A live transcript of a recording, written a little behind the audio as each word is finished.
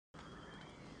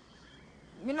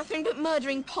You're nothing but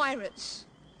murdering pirates.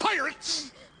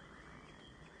 Pirates?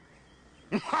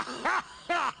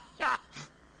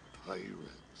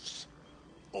 Pirates.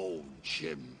 Oh,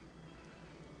 Jim.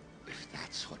 If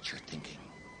that's what you're thinking,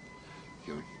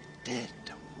 you're dead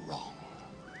wrong.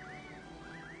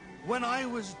 When I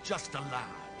was just a lad,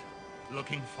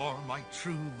 looking for my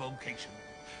true vocation,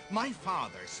 my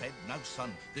father said, "Now,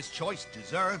 son, this choice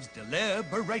deserves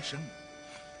deliberation.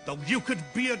 Though you could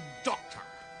be a doctor,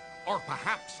 or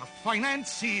perhaps a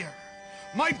financier,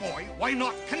 my boy, why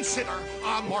not consider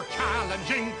a more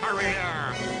challenging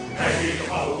career?" Hey,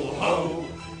 ho, ho,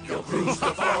 you'll cruise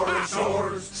the foreign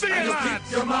shores. See you, lads!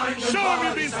 Keep your mind and Show 'em you've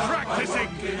body been sound by practicing.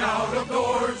 working out of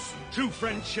doors. True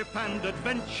friendship and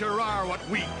adventure are what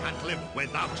we can't live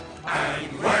without.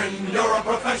 And when you're a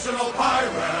professional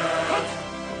pirate,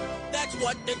 That's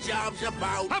what the job's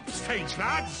about. Upstage,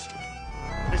 lads!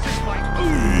 This is my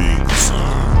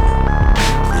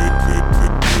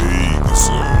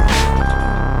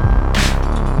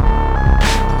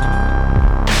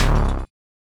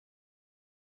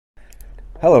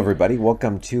Hello, everybody.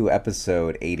 Welcome to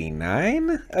episode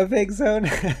 89 of Vague Zone.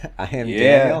 I am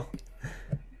Daniel.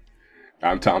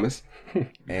 I'm Thomas.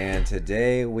 And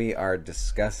today we are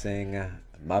discussing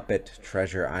Muppet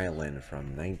Treasure Island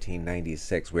from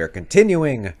 1996. We are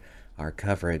continuing our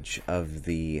coverage of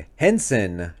the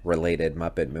Henson-related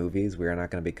Muppet movies. We are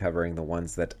not going to be covering the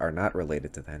ones that are not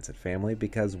related to the Henson family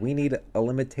because we need a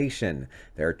limitation.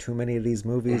 There are too many of these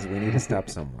movies. We need to stop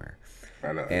somewhere.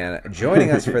 And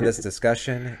joining us for this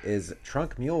discussion is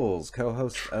Trunk Mules,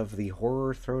 co-host of the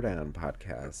Horror Throwdown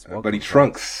podcast. Welcome, buddy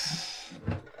Trunks.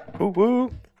 Woo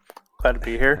woo. Glad to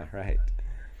be here. All right.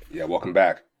 Yeah, welcome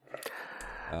back.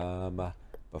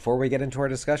 Before we get into our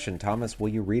discussion, Thomas, will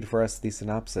you read for us the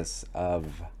synopsis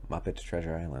of Muppet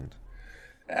Treasure Island?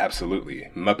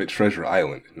 Absolutely. Muppet Treasure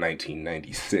Island,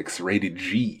 1996, rated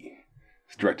G.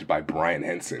 It's directed by Brian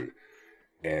Henson.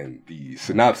 And the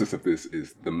synopsis of this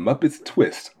is the Muppets'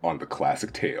 twist on the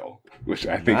classic tale, which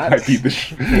I think might be the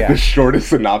shortest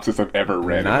synopsis I've ever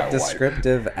read. Not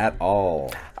descriptive at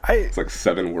all. It's like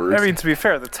 7 words. I mean, to be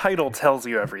fair, the title tells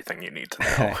you everything you need to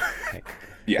know.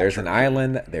 Yeah, there's an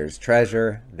island, there's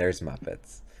treasure, there's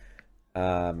Muppets.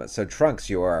 So Trunks,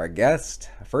 you are our guest.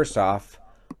 First off,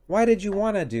 why did you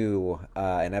want to do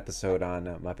an episode on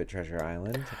Muppet Treasure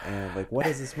Island? And what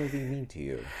does this movie mean to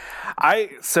you?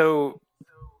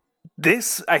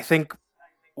 This, I think,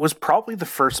 was probably the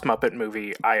first Muppet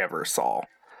movie I ever saw.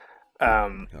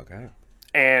 Okay.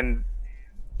 And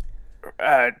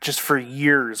just for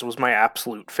years was my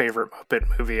absolute favorite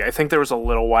Muppet movie. I think there was a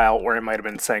little while where I might have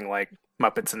been saying,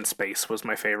 Muppets in Space was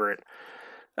my favorite.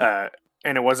 And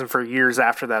it wasn't for years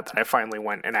after that I finally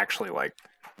went and actually,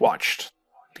 watched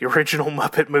the original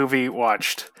Muppet movie,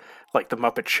 watched, the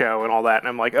Muppet Show and all that. And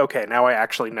I'm like, okay, now I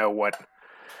actually know what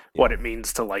it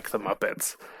means to like the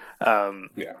Muppets.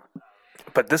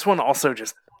 But this one also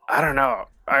just, I don't know.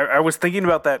 I was thinking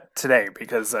about that today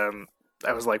because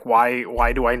I was like,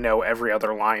 why do I know every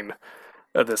other line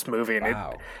of this movie? And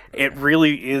it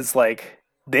really is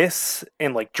this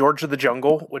and George of the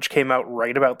Jungle, which came out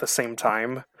right about the same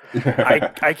time.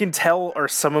 I can tell are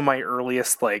some of my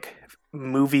earliest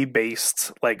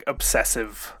movie-based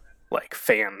obsessive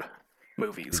fan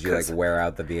movies. Did you wear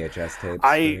out the VHS tapes?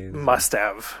 I must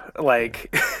have.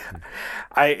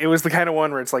 It was the kind of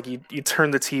one where it's you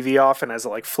turn the TV off and as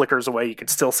it flickers away, you could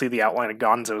still see the outline of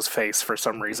Gonzo's face for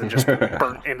some reason, just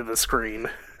burnt into the screen.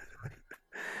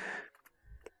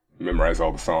 Memorize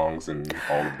all the songs and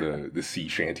all of the sea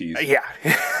shanties. Yeah.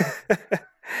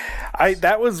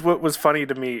 That was what was funny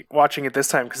to me watching it this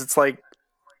time, because it's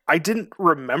I didn't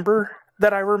remember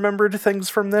that I remembered things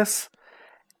from this,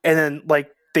 and then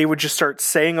they would just start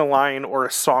saying a line or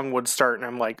a song would start, and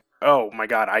I'm like, oh my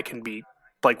god, I can be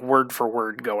word for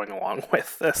word going along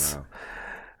with this. Wow.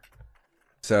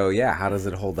 So yeah, how does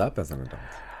it hold up as an adult?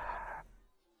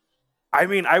 I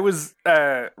mean, I was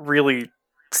really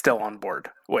still on board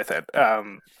with it.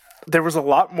 There was a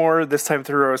lot more this time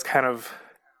through. I was kind of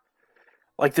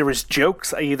there was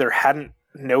jokes I either hadn't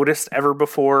noticed ever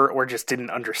before or just didn't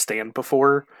understand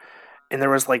before. And there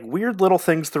was weird little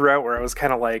things throughout where I was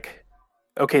kind of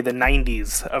okay, the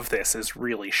 90s of this is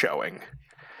really showing.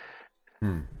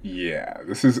 Yeah,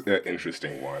 this is an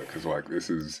interesting one because this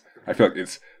is, I feel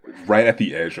it's right at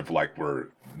the edge of where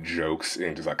jokes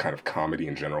and just kind of comedy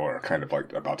in general are kind of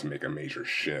about to make a major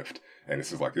shift. And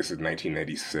this is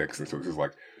 1996, and so this is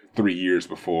 3 years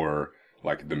before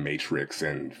The Matrix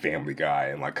and Family Guy,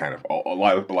 and kind of a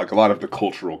lot of the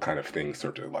cultural kind of things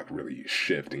start to really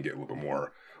shift and get a little bit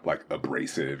more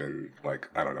abrasive and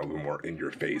I don't know, a little more in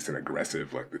your face and aggressive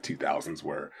the 2000s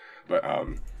were. But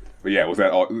But yeah, was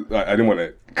that all? I didn't want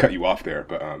to cut you off there,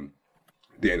 but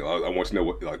Daniel, I want to know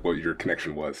what your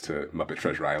connection was to Muppet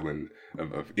Treasure Island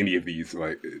of any of these.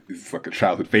 Like, is this like a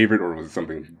childhood favorite, or was it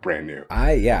something brand new?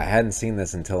 I hadn't seen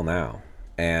this until now,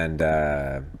 and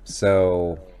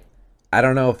so I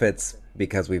don't know if it's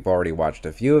because we've already watched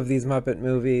a few of these Muppet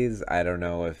movies. I don't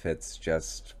know if it's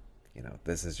just,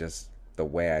 this is just the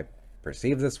way I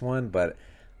perceive this one, but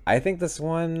I think this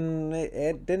one,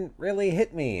 it didn't really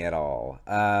hit me at all.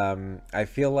 I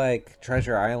feel like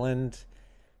Treasure Island,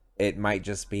 it might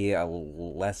just be a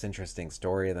less interesting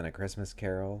story than A Christmas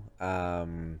Carol.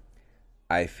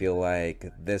 I feel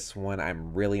like this one,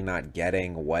 I'm really not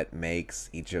getting what makes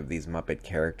each of these Muppet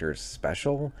characters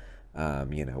special.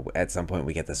 At some point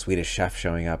we get the Swedish chef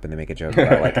showing up and they make a joke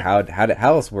about like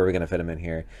how else were we going to fit him in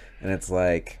here? And it's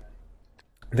like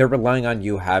they're relying on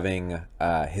you having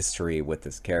history with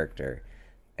this character.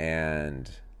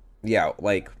 And yeah,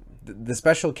 like the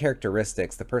special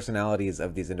characteristics, the personalities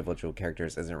of these individual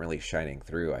characters isn't really shining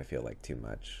through, I feel like, too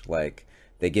much. Like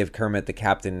they give Kermit the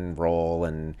captain role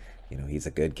and he's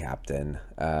a good captain.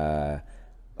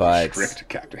 But strict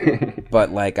captain.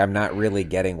 But like I'm not really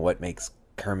getting what makes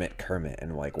Kermit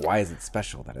and like why is it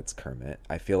special that it's Kermit.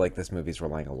 I feel like this movie's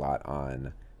relying a lot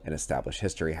on an established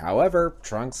history. However,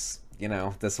 Trunks,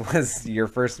 this was your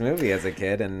first movie as a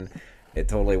kid and it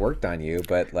totally worked on you,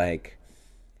 but like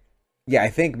yeah, I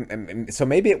think so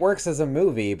maybe it works as a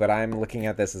movie, but I'm looking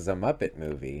at this as a Muppet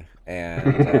movie,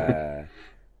 and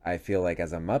I feel like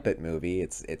as a Muppet movie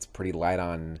it's pretty light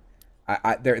on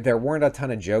there weren't a ton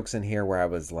of jokes in here where I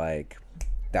was like,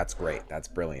 that's great, that's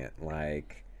brilliant,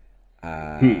 like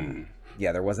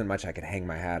yeah, there wasn't much I could hang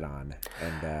my hat on,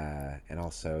 and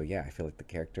also I feel like the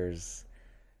characters,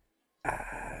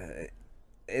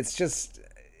 it's just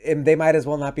they might as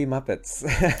well not be Muppets.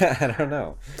 I don't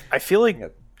know. I feel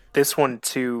like this one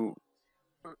too,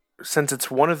 since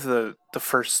it's one of the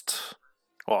first.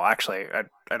 Well, actually,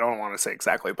 I don't want to say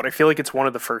exactly, but I feel like it's one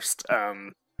of the first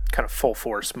kind of full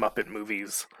force Muppet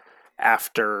movies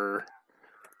after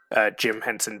Jim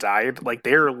Henson died. Like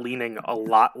they're leaning a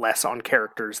lot less on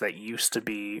characters that used to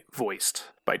be voiced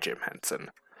by Jim Henson.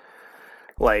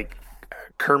 Like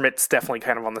Kermit's definitely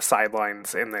kind of on the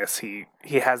sidelines in this. He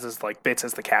has his like bits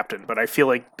as the captain, but I feel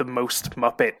like the most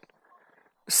Muppet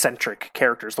centric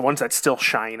characters, the ones that still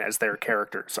shine as their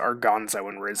characters, are Gonzo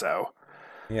and Rizzo.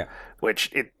 Yeah.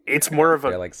 Which it's more of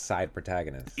they're like side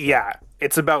protagonists. Yeah,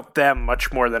 it's about them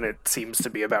much more than it seems to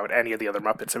be about any of the other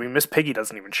Muppets. I mean, Miss Piggy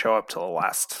doesn't even show up till the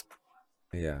last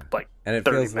like and it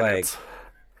 30 feels minutes.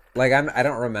 like I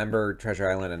don't remember Treasure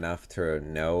Island enough to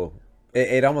know.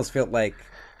 It almost felt like,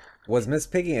 was Miss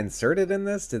Piggy inserted in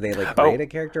this? Did they like create a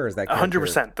character, or is that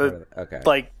 100%? Okay.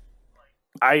 Like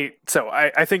I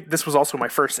think this was also my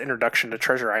first introduction to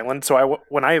Treasure Island. So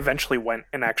when I eventually went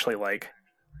and actually like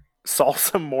saw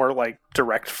some more like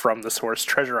direct from the source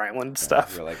Treasure Island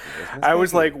stuff, like, I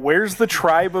was like, where's the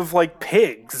tribe of like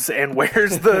pigs, and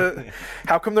where's the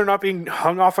how come they're not being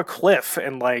hung off a cliff,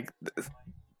 and like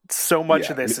so much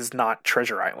of this is not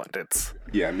Treasure Island. It's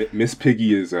Miss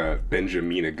Piggy is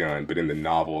Benjamina Gunn, but in the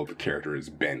novel the character is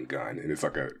Ben Gunn, and it's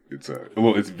a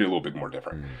little bit more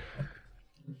different.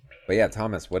 But yeah,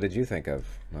 Thomas, what did you think of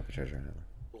Muppet Treasure Island?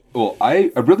 Well,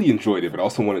 I really enjoyed it, but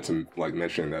also wanted to like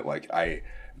mention that like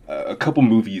a couple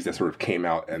movies that sort of came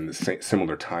out in the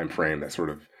similar time frame that sort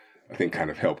of, I think, kind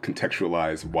of helped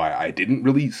contextualize why I didn't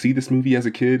really see this movie as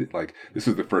a kid. Like, this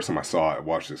is the first time I saw it. I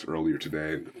watched this earlier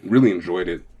today. Really enjoyed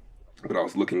it. But I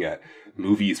was looking at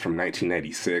movies from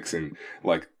 1996, and,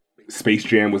 like, Space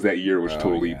Jam was that year, which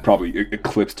probably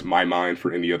eclipsed my mind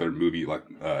for any other movie. Like,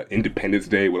 Independence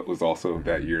Day was also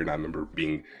that year, and I remember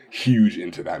being huge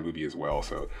into that movie as well.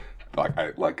 So,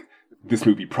 like, this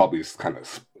movie probably just kind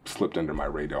of slipped under my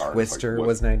radar. Twister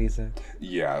was 96.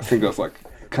 Yeah, I think I was like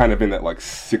kind of in that like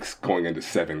 6 going into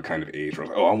 7 kind of age where I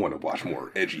was like, I want to watch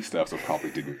more edgy stuff, so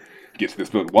probably didn't get to this.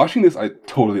 But watching this, I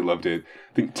totally loved it.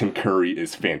 I think Tim Curry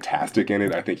is fantastic in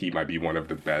it. I think he might be one of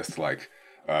the best live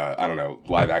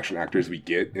action actors we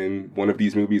get in one of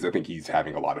these movies. I think he's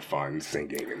having a lot of fun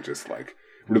singing and just like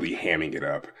really hamming it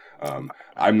up.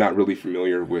 I'm not really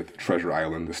familiar with Treasure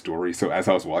Island, the story, so as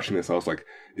I was watching this, I was like,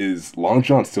 is Long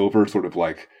John Silver sort of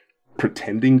like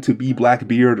pretending to be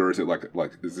Blackbeard, or is it like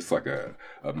is this like a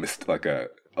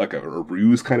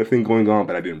ruse kind of thing going on?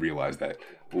 But I didn't realize that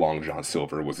Long John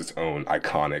Silver was its own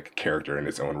iconic character in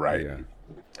its own right,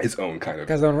 his own kind of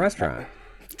his own restaurant.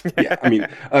 Yeah, I mean,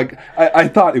 like I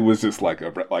thought it was just like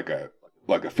a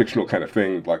fictional kind of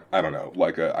thing, like, I don't know,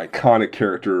 like a iconic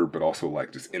character, but also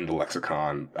like just in the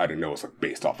lexicon. I didn't know it was like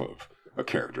based off of a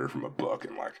character from a book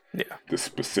and like Yeah. the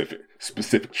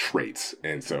specific traits.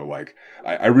 And so like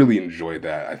I really enjoyed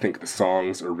that. I think the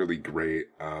songs are really great.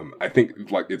 I think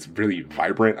like it's really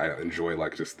vibrant. I enjoy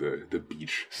like just the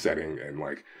beach setting and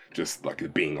like just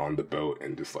like being on the boat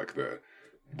and just like the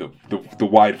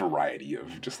wide variety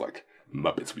of just like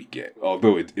Muppets we get.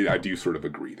 Although I do sort of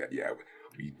agree that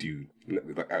we do.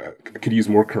 I could use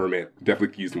more Kermit. Definitely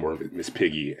could use more Miss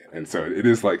Piggy. And so it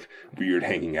is like weird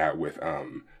hanging out with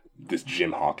this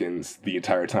Jim Hawkins the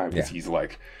entire time because he's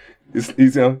like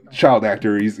he's a child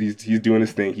actor. He's doing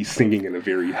his thing. He's singing in a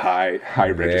very high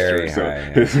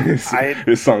register.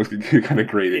 His songs get kind of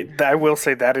grated. I will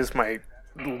say that is my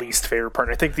least favorite part.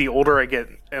 I think the older I get,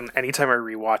 and anytime I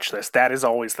rewatch this, that is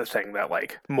always the thing that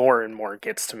like more and more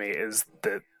gets to me is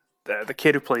the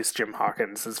kid who plays Jim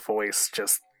Hawkins' voice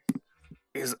just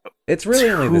is. It's really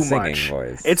only the singing much.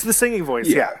 voice. It's the singing voice,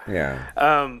 yeah.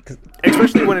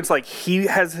 Especially when it's like he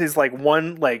has his like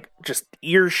one like just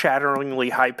ear-shatteringly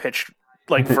high-pitched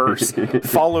like verse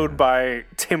followed by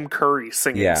Tim Curry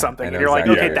singing something, and you're like,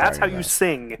 okay, that's how you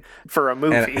sing for a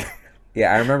movie.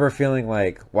 Yeah, I remember feeling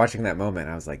like watching that moment.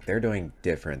 I was like, they're doing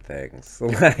different things.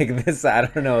 Like this, I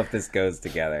don't know if this goes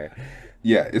together.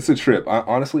 Yeah, it's a trip.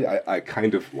 Honestly, I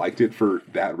kind of liked it for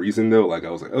that reason, though. Like, I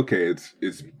was like, okay,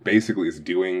 it's basically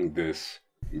doing this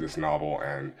novel,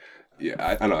 and yeah,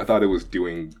 I don't know. I thought it was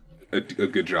doing a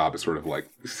good job of sort of like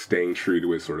staying true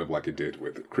to it, sort of like it did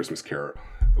with Christmas Carol.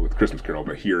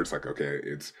 But here it's like, okay,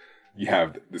 you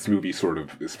have this movie sort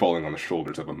of is falling on the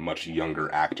shoulders of a much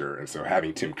younger actor, and so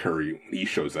having Tim Curry when he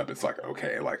shows up, it's like,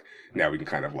 okay, like now we can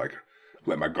kind of like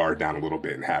let my guard down a little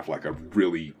bit and have like a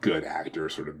really good actor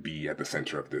sort of be at the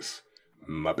center of this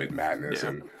Muppet madness.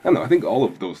 And I don't know, I think all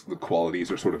of the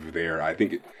qualities are sort of there. I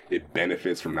think it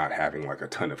benefits from not having like a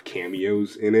ton of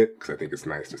cameos in it, because I think it's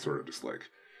nice to sort of just like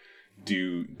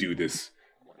do this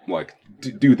like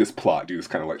do this plot, do this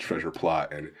kind of like treasure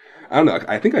plot. And I don't know,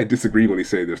 I think I disagree when they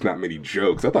say there's not many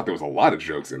jokes. I thought there was a lot of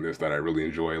jokes in this that I really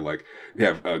enjoy. Like they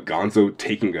have Gonzo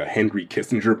taking a Henry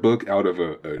Kissinger book out of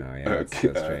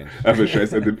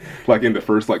like in the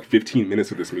first like 15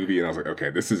 minutes of this movie, and I was like,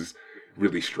 okay, this is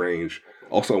really strange.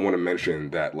 Also, I want to mention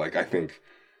that like I think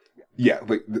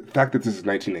like the fact that this is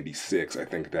 1996, I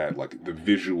think that like the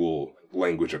visual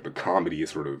language of the comedy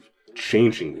is sort of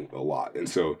changing a lot. And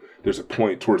so there's a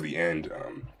point towards the end,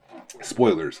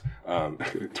 spoilers,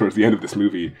 towards the end of this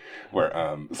movie where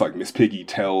it's like Miss Piggy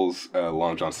tells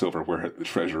Long John Silver where the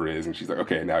treasure is, and she's like,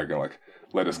 okay, now you're gonna like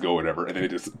let us go, whatever. And then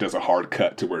it just does a hard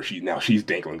cut to where she's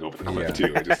dangling over the cliff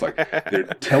too. And just like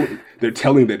they're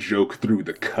telling that joke through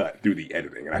the cut, through the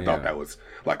editing. And I thought that was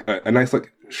like a nice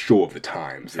like show of the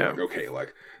times. Like, okay,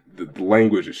 like the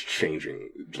language is changing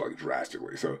like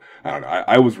drastically. So I don't know.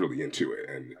 I was really into it.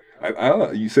 And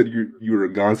I you said you were a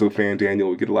Gonzo fan, Daniel.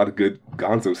 We get a lot of good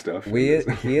Gonzo stuff.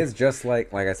 He is just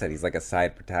like I said, he's like a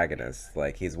side protagonist.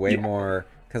 Like he's way more,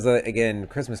 because again,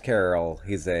 Christmas Carol,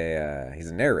 he's a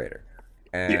narrator,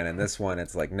 and in this one,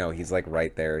 it's like no, he's like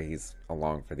right there. He's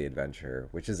along for the adventure,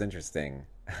 which is interesting.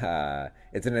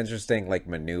 It's an interesting like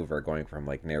maneuver going from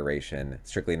like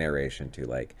strictly narration to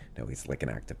like no, he's like an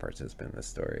active participant in this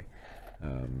story.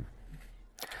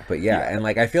 But and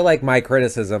like I feel like my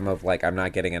criticism of like I'm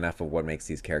not getting enough of what makes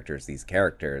these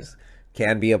characters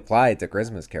can be applied to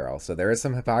Christmas Carol. So there is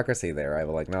some hypocrisy there, I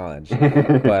will acknowledge.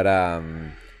 But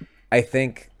I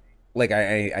think like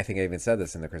I think I even said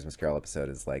this in the Christmas Carol episode,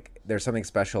 is like there's something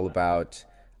special about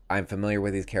I'm familiar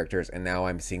with these characters and now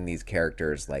I'm seeing these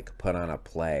characters like put on a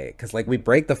play, because like we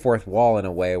break the fourth wall in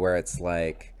a way where it's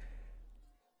like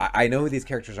I know who these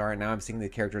characters are, and now I'm seeing the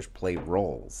characters play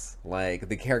roles. Like,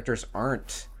 the characters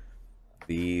aren't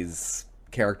these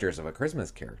characters of a Christmas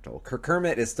Carol.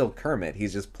 Kermit is still Kermit.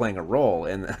 He's just playing a role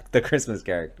in the Christmas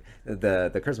character,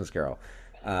 the Christmas Carol.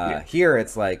 Here,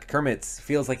 it's like Kermit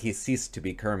feels like he's ceased to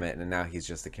be Kermit, and now he's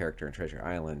just a character in Treasure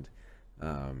Island.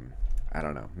 I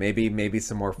don't know. Maybe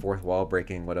some more fourth wall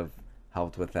breaking would have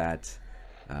helped with that.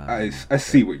 I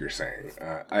see what you're saying.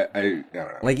 I don't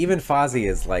know. Like even Fozzie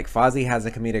has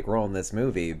a comedic role in this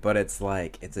movie, but it's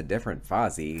like it's a different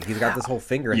Fozzie. He's got this whole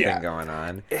finger thing going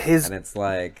on, and it's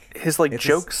like his like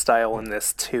joke style in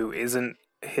this too isn't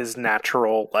his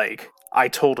natural like I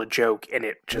told a joke and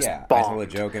it just bombed. I told a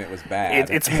joke and it was bad.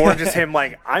 It's more just him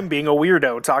like I'm being a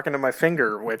weirdo talking to my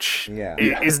finger, which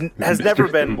has never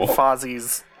been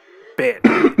Fozzie's bit.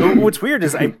 What's weird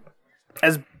is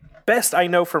as best I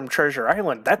know from Treasure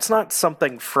Island, that's not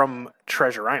something from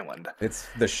Treasure Island. It's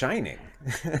The Shining.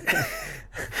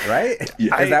 Right?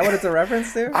 Yeah. Is that what it's a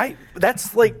reference to?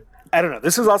 That's like, I don't know.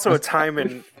 This is also a time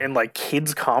in like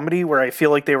kids comedy where I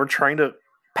feel like they were trying to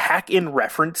pack in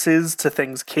references to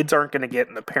things kids aren't going to get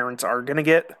and the parents are going to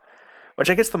get, which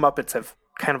I guess the Muppets have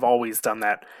kind of always done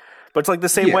that. But it's like the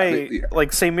same way,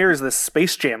 like same year as this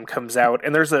Space Jam comes out,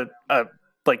 and there's a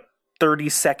like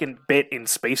 30-second bit in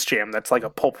Space Jam that's like a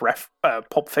Pulp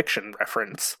Fiction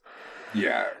reference.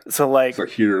 Yeah. So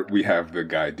here we have the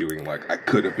guy doing like, I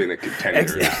could have been a contender.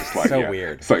 Exactly. It's just like, so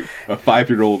weird. It's like a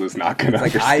 5-year-old is not going to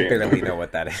understand. I barely know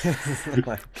what that is.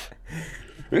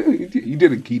 He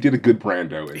did a good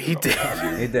Brando. He did.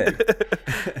 He did.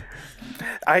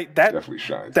 That definitely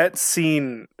shines. That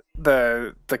scene,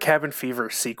 the cabin fever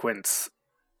sequence,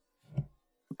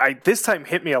 this time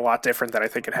hit me a lot different than I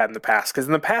think it had in the past. Because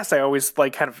in the past, I always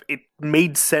like it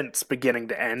made sense beginning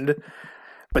to end.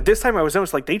 But this time I was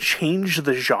almost like they changed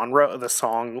the genre of the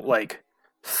song like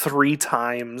 3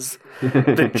 times.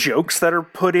 The jokes that are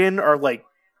put in are like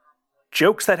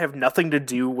jokes that have nothing to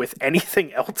do with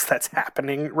anything else that's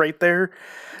happening right there.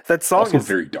 That song also is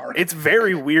very dark. It's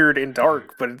very weird and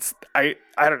dark, but it's I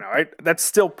don't know. That's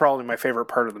still probably my favorite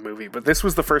part of the movie. But this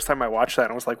was the first time I watched that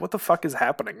and I was like, what the fuck is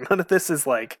happening? None of this is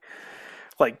like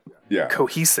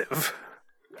cohesive.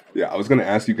 Yeah, I was going to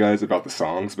ask you guys about the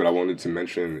songs, but I wanted to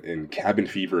mention in Cabin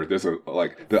Fever, there's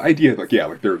the idea,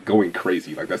 they're going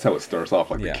crazy. Like, that's how it starts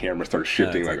off. Like, the camera starts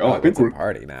shifting. I think we're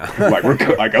party now.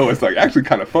 It's like actually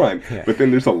kind of fun. Yeah. But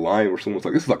then there's a line where someone's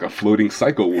like, this is like a floating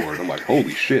psycho ward. I'm like,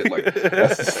 holy shit. Like,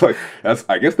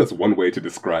 I guess that's one way to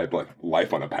describe, like,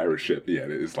 life on a pirate ship. Yeah,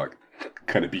 it is, like,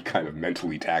 kind of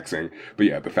mentally taxing. But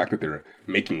yeah, the fact that they're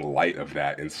making light of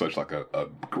that in such, like, a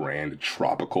grand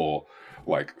tropical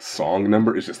like song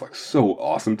number is just like so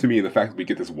awesome to me, and the fact that we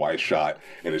get this wide shot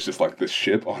and it's just like this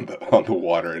ship on the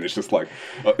water, and it's just like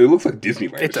it looks like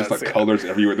Disneyland. It's just like colors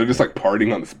everywhere. They're just like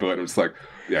partying on this boat, and it's like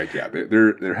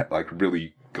they're like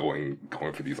really going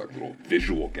for these like little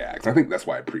visual gags. I think that's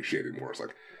why I appreciate it more. It's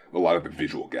like a lot of the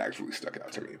visual gags really stuck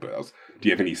out to me. But do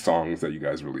you have any songs that you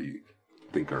guys really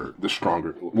think are the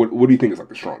stronger? What do you think is like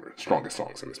the strongest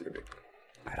songs in this movie?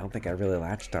 I don't think I really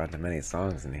latched on to many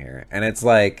songs in here, and it's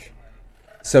like.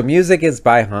 So music is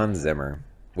by Hans Zimmer,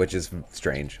 which is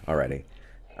strange already.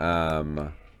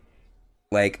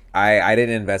 Like I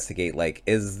didn't investigate. Like,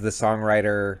 is the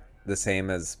songwriter the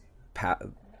same as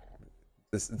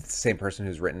the same person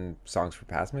who's written songs for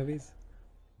past movies?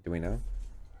 Do we know?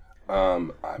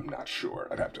 I'm not sure.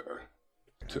 I'd have to.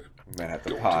 Might have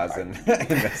to pause and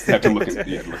have to look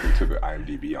into the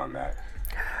IMDb on that.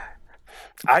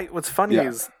 What's funny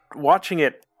is watching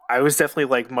it. I was definitely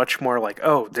like much more like,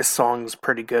 oh, this song's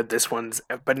pretty good. This one's,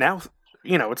 but now,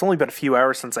 it's only been a few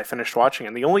hours since I finished watching,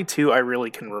 and the only 2 I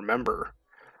really can remember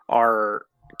are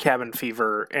Cabin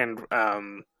Fever and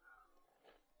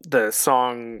the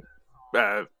song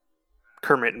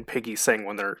Kermit and Piggy sing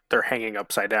when they're hanging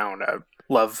upside down.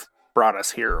 Love Brought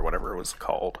Us Here, or whatever it was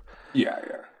called. Yeah.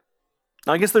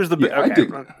 I guess there's the now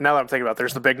that I'm thinking about it,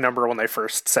 there's the big number when they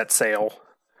first set sail.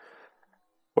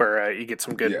 Where you get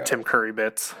some good Tim Curry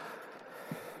bits.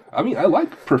 I mean, I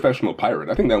like Professional Pirate.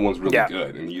 I think that one's really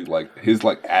good, and his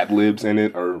ad libs in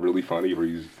it are really funny. Where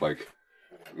he's like,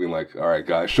 all right,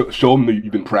 guys, show him that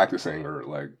you've been practicing, or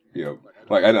I don't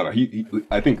know.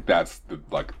 I think that's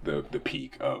the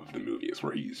peak of the movie is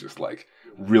where he's just like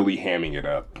really hamming it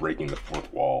up, breaking the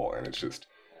fourth wall, and it's just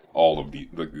all of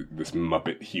this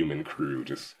Muppet human crew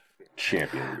just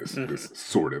championing this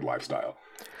sordid lifestyle.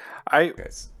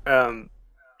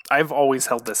 I've always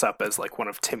held this up as like one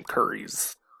of Tim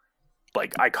Curry's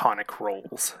like iconic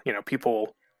roles.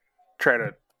 People try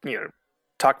to,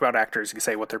 talk about actors, you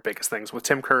say what their biggest things. With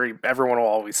Tim Curry, everyone will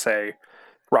always say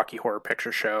Rocky Horror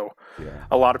Picture Show. Yeah.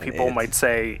 A lot of people might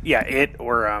say, It,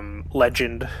 or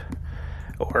Legend,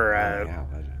 or Legend.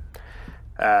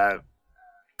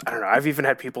 I don't know. I've even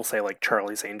had people say like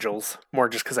Charlie's Angels, more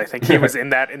just because I think he was in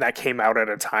that, and that came out at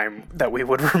a time that we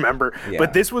would remember. Yeah.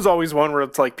 But this was always one where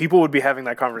it's like people would be having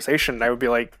that conversation, and I would be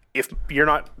like, if you're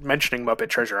not mentioning Muppet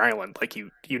Treasure Island, like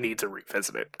you need to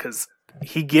revisit it, because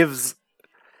he gives,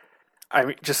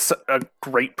 just a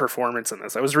great performance in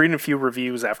this. I was reading a few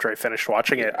reviews after I finished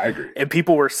watching it. I agree. And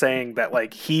people were saying that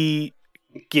like he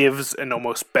gives an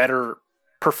almost better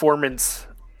performance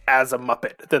as a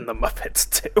Muppet than the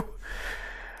Muppets do.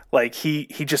 Like, he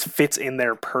just fits in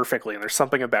there perfectly, and there's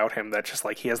something about him that just,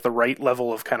 like, he has the right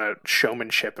level of kind of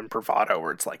showmanship and bravado,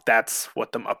 where it's like, that's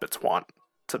what the Muppets want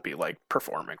to be, like,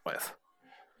 performing with.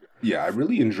 Yeah, I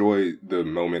really enjoy the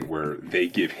moment where they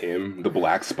give him the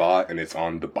black spot, and it's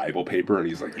on the Bible paper, and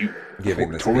he's like, you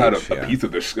tore out a piece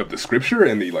of the scripture,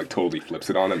 and he, like, totally flips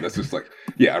it on him. That's just, like,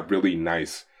 a really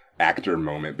nice actor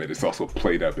moment, but it's also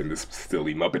played up in this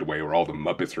silly Muppet way where all the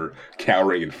Muppets are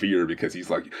cowering in fear because he's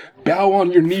like, bow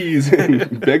on your knees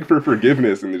and beg for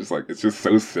forgiveness, and it's just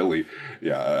so silly.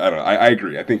 Yeah, I don't know. I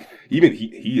agree. I think even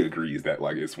he agrees that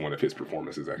like it's one of his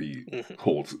performances that he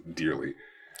holds dearly.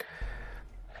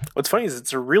 What's funny is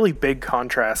it's a really big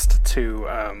contrast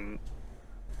to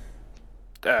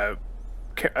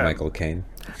Michael Caine.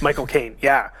 Michael Caine,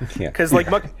 yeah. Because like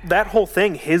that whole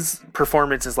thing, his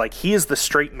performance is like he is the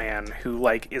straight man who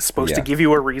like is supposed to give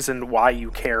you a reason why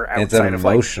you care outside it's an of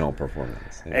like emotional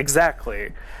performance. Yeah.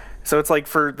 Exactly. So it's like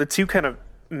for the two kind of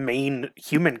main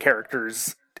human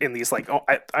characters in these, like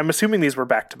I'm assuming these were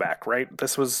back to back, right?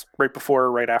 This was right before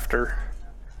or right after.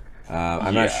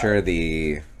 I'm not sure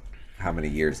how many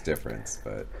years difference,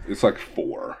 but it's like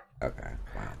 4. Okay,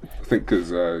 wow. I think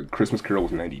because Christmas Carol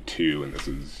was 92 and this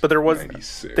is but there was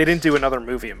 96. They didn't do another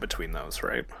movie in between those,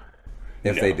 right?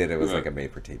 If they did, it was like a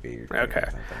made-for-TV. Okay,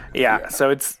 yeah. So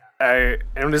it's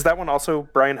and is that one also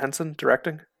Brian Henson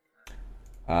directing?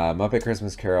 Muppet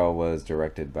Christmas Carol was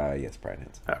directed by Brian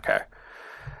Henson. Okay,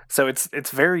 so it's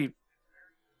very,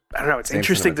 I don't know. It's Same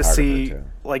interesting to see too.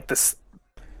 like this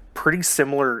pretty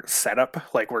similar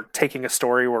setup. Like we're taking a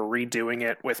story, we're redoing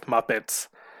it with Muppets,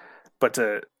 but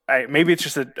maybe it's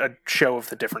just a show of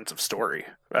the difference of story,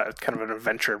 kind of an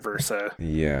adventure versus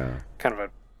kind of a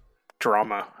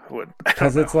drama.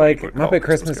 Because it's like Muppet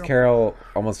Christmas Carol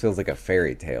almost feels like a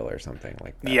fairy tale or something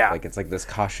like that. Yeah, like it's like this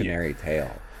cautionary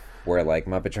tale, where like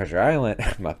Treasure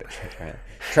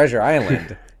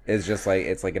Island is just like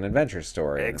it's like an adventure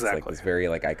story. Exactly, it's like this very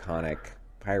like iconic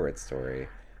pirate story,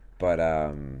 but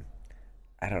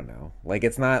I don't know, like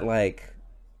it's not like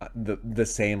the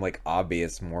same like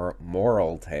obvious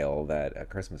moral tale that A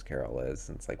Christmas Carol is.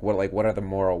 It's like what are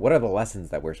the lessons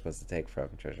that we're supposed to take from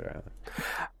Treasure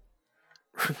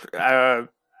Island?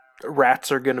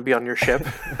 Rats are going to be on your ship.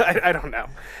 I don't know.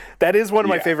 That is one of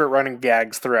my favorite running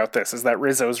gags throughout this, is that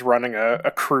Rizzo's running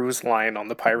a cruise line on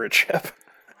the pirate ship.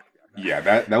 Yeah,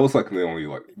 that was like the only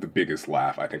like the biggest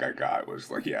laugh I think I got was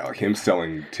like him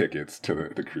selling tickets to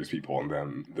the cruise people, and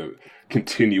then the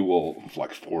continual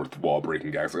like fourth wall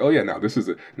breaking gags like, oh yeah, now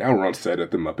we're on set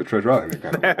at the Muppet Treasure Island, and they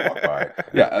kind of like, walk by.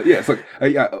 It's like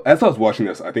as I was watching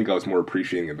this, I think I was more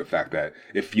appreciating the fact that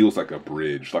it feels like a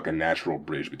bridge, like a natural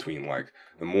bridge between like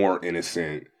the more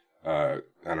innocent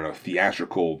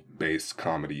theatrical-based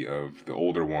comedy of the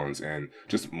older ones and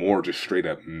just straight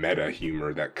up meta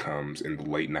humor that comes in the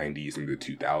late 90s and the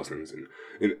 2000s. And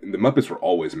the Muppets were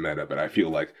always meta, but I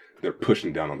feel like they're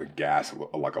pushing down on the gas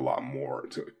like a lot more.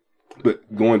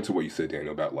 But going to what you said,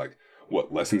 Daniel, about like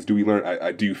what lessons do we learn,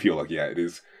 I do feel like, it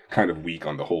is kind of weak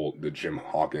on the Jim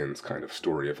Hawkins kind of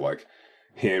story of like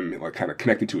him like kind of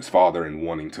connecting to his father and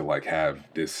wanting to like have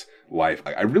this life.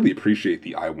 I really appreciate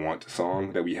the I Want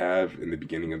song that we have in the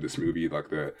beginning of this movie, like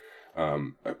the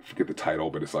I forget the title,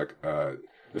 but it's like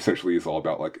essentially it's all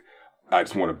about like I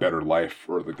just want a better life,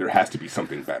 or like there has to be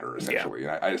something better essentially.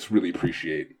 And I just really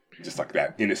appreciate just like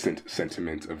that innocent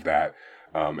sentiment of that,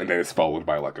 and then it's followed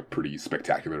by like a pretty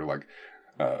spectacular like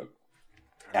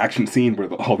action scene where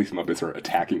all these Muppets are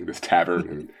attacking this tavern,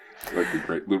 and like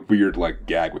the weird like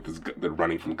gag with the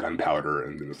running from gunpowder,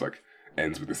 and then it's like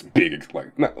ends with this big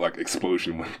like not like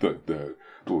explosion when the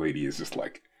lady is just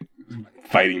like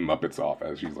fighting Muppets off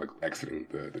as she's like exiting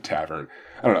the tavern.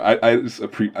 I don't know.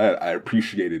 I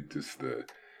appreciated just the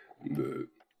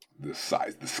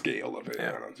size, the scale of it.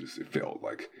 I don't know. Just it felt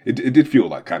like it did feel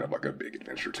like kind of like a big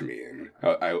adventure to me, and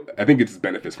I think it just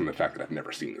benefits from the fact that I've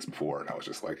never seen this before, and I was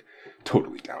just like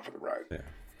totally down for the ride. Yeah.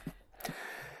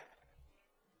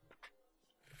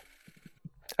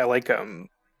 I like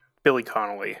Billy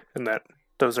Connolly in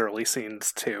those early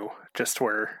scenes too, just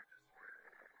where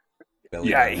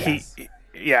Billy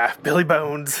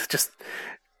Bones just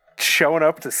showing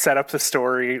up to set up the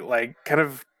story, like kind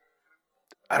of,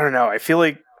 I don't know, I feel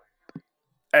like,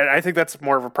 and I think that's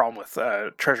more of a problem with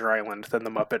Treasure Island than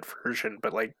the Muppet version,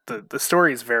 but like the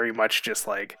story is very much just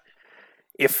like,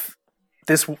 if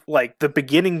this, like the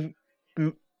beginning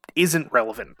isn't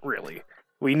relevant really.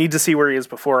 We need to see where he is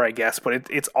before, I guess, but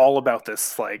it's all about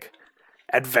this like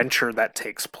adventure that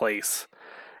takes place,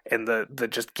 and the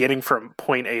just getting from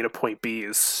point A to point B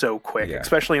is so quick,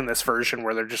 especially in this version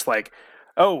where they're just like,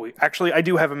 oh, actually I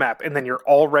do have a map, and then you're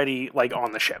already like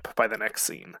on the ship by the next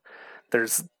scene.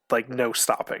 There's like no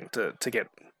stopping to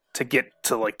get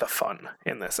to like the fun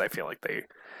in this. I feel like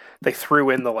they threw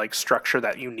in the like structure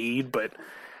that you need, but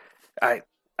I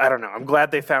don't know. I'm glad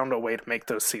they found a way to make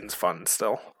those scenes fun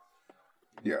still.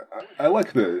 Yeah, I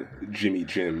like the Jim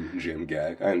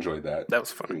gag. I enjoyed that. That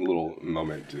was funny. A little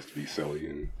moment just to be silly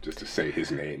and just to say his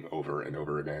name over and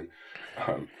over again.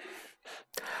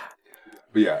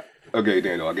 But yeah, okay,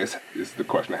 Daniel. I guess this is the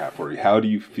question I have for you. How do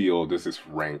you feel does this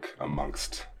rank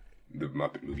amongst the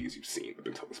Muppet movies you've seen up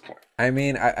until this point? I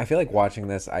mean, I feel like watching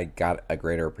this, I got a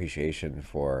greater appreciation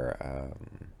for,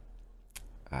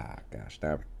 now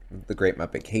the Great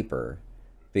Muppet Caper,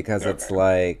 because it's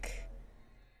like,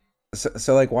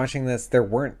 so like watching this, there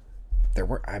weren't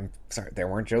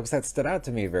jokes that stood out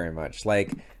to me very much,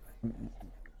 like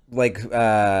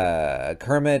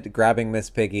Kermit grabbing Miss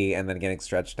Piggy and then getting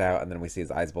stretched out, and then we see his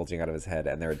eyes bulging out of his head,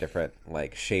 and they're a different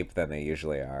like shape than they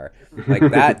usually are.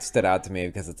 Like that stood out to me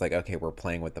because it's like, okay, we're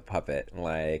playing with the puppet.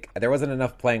 Like there wasn't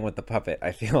enough playing with the puppet,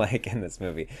 I feel like, in this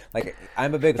movie. Like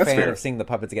I'm a big fan of seeing the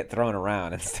puppets get thrown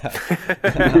around and stuff.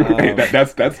 Hey,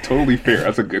 that's totally fair.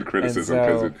 That's a good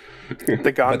criticism because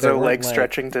the Gonzo leg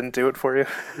stretching didn't do it for you.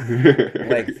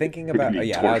 Like thinking about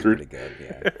that was pretty good.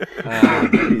 Yeah,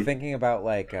 thinking about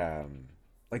like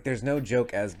there's no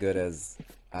joke as good as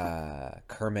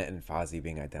Kermit and Fozzie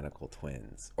being identical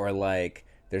twins, or like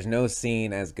there's no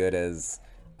scene as good as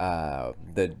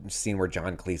the scene where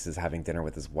John Cleese is having dinner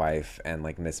with his wife and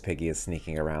like Miss Piggy is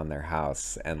sneaking around their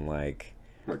house and like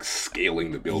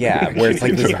scaling the building. Yeah, where it's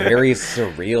like this very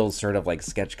surreal sort of like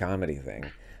sketch comedy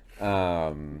thing.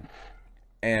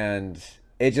 And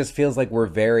it just feels like we're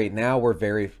very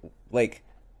like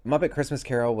Muppet Christmas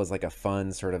Carol was like a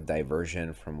fun sort of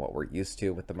diversion from what we're used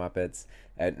to with the Muppets.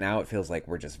 And now it feels like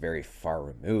we're just very far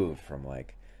removed from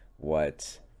like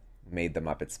what made the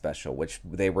Muppets special, which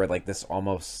they were like this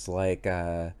almost like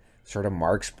sort of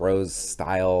Marx Bros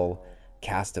style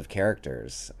cast of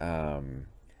characters. And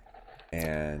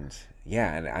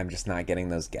yeah, and I'm just not getting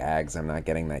those gags. I'm not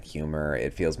getting that humor.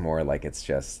 It feels more like it's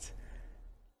just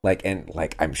like, and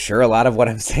like I'm sure a lot of what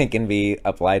I'm saying can be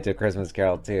applied to Christmas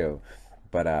Carol too,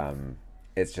 but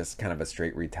it's just kind of a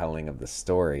straight retelling of the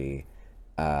story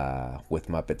with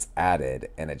Muppets added,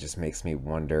 and it just makes me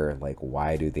wonder like,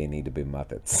 why do they need to be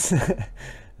Muppets?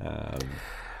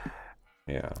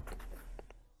 Yeah.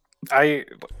 I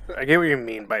get what you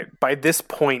mean. By this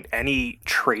point, any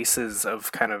traces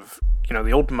of kind of, you know,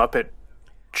 the old Muppet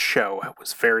show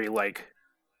was very like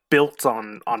built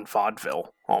on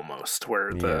vaudeville almost,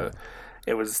 where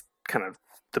it was kind of,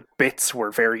 the bits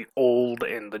were very old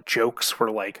and the jokes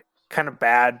were like kind of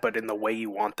bad, but in the way you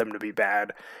want them to be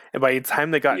bad. And by the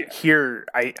time they got here,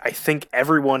 I think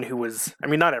everyone who was, I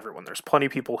mean, not everyone, there's plenty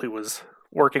of people who was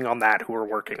working on that who were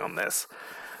working on this,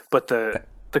 but the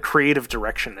creative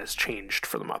direction has changed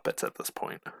for the Muppets at this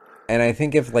point. And I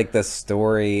think if like the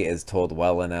story is told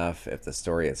well enough, if the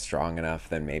story is strong enough,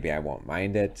 then maybe I won't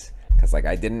mind it. Because like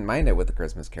I didn't mind it with The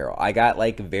Christmas Carol. I got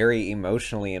like very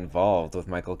emotionally involved with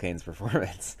Michael Caine's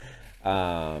performance.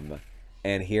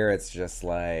 And here it's just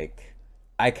like,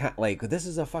 I can't, like, this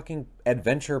is a fucking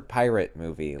adventure pirate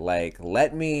movie. Like,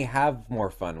 let me have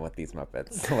more fun with these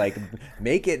Muppets. Like,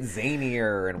 make it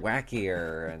zanier and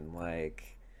wackier and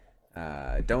like,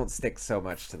 don't stick so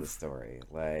much to the story.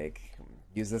 Like,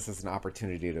 use this as an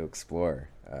opportunity to explore.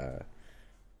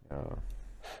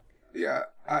 Yeah,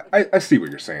 I see what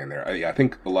you're saying there. I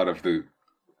think a lot of the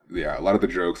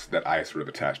jokes that I sort of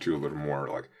attach to a little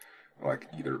more like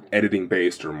either editing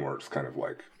based or more just kind of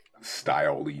like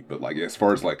style-y. But like as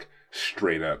far as like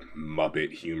straight up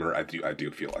Muppet humor, I do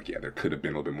feel like there could have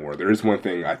been a little bit more. There is one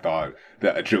thing I thought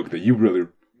that a joke that you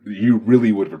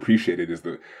really would have appreciated is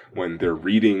when they're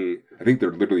reading, I think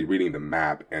they're literally reading the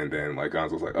map, and then like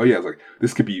Gonzo's like, oh yeah, it's like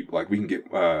this could be like we can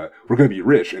get we're gonna be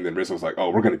rich, and then Rizzo's like, oh,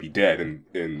 we're gonna be dead,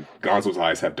 and Gonzo's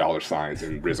eyes have dollar signs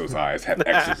and Rizzo's eyes have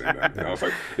X's in them. And I was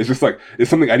like, it's just like, it's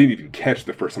something I didn't even catch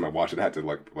the first time I watched it. I had to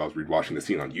like, while I was rewatching the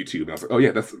scene on YouTube, and I was like, oh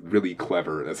yeah, that's really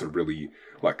clever. That's a really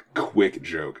like quick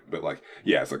joke. But like,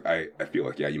 yeah, it's like I feel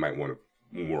like you might want to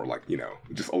more like,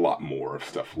 just a lot more of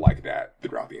stuff like that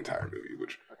throughout the entire movie,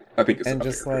 which I think is and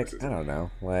just like criticism. I don't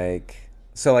know, like,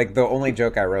 so like the only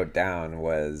joke I wrote down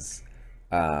was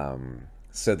so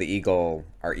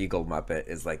our eagle Muppet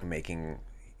is like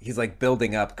he's like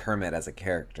building up Kermit as a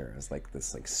character as like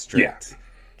this like strict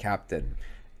captain,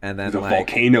 and then he's a like,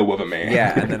 volcano of a man.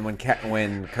 Yeah, and then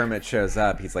when Kermit shows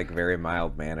up, he's like very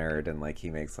mild mannered and like he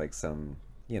makes like some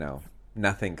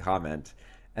nothing comment.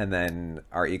 And then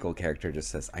our eagle character just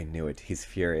says, I knew it, he's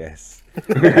furious.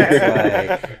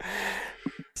 Like,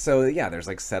 so yeah, there's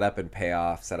like setup and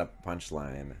payoff, setup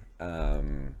punchline.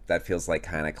 That feels like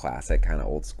kind of classic, kind of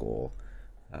old school.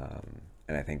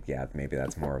 And I think, maybe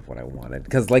that's more of what I wanted.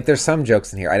 Because like there's some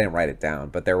jokes in here, I didn't write it down,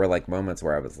 but there were like moments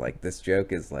where I was like, this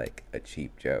joke is like a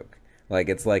cheap joke. Like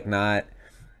it's like not,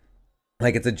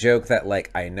 like it's a joke that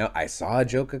like I saw a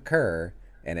joke occur,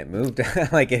 and it moved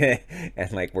like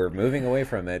and like we're moving away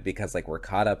from it because like we're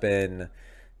caught up in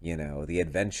the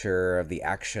adventure of the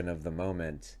action of the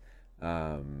moment,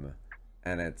 And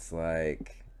it's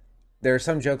like there are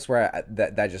some jokes where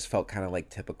that just felt kind of like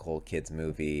typical kids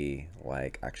movie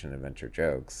like action adventure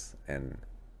jokes, and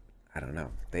I don't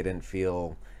know, they didn't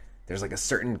feel. There's like a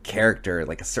certain character,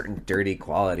 like a certain dirty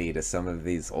quality to some of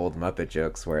these old Muppet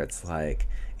jokes where it's like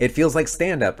it feels like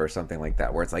stand up or something like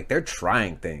that, where it's like they're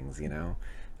trying things, you know.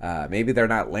 Maybe they're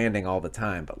not landing all the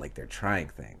time, but like they're trying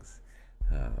things.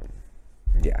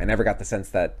 Yeah, I never got the sense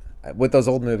that with those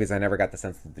old movies, I never got the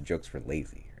sense that the jokes were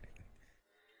lazy.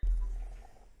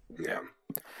 Yeah.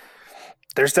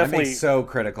 There's definitely I'm so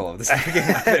critical of this.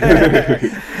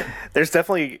 There's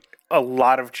definitely a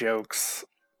lot of jokes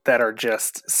that are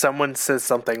just someone says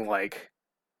something like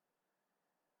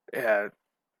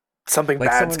something Like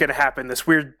bad's going to happen, this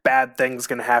weird bad thing's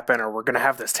going to happen, or we're going to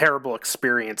have this terrible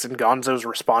experience, and Gonzo's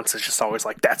response is just always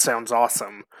like, that sounds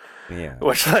awesome. Yeah.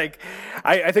 Which, like,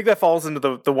 I think that falls into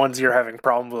the ones you're having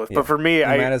problems with. Yeah. But for me, you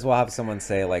might as well have someone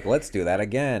say, like, let's do that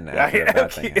again.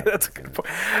 That's a good point.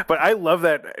 But I love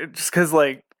that just because,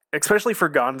 like, especially for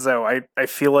Gonzo, I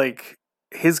feel like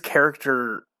his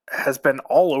character has been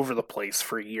all over the place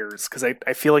for years because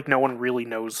I feel like no one really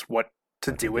knows what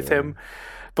to do with him.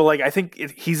 But like I think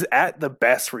he's at the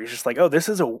best where he's just like, oh, this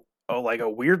is a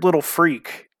weird little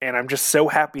freak, and I'm just so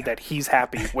happy that he's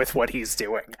happy with what he's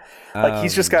doing. Like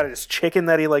he's just got this chicken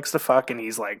that he likes to fuck, and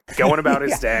he's like going about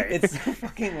his day. It's so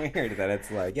fucking weird that it's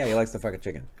like, yeah, he likes to fuck a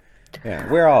chicken. Yeah,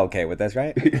 we're all okay with this,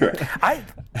 right?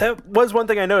 That was one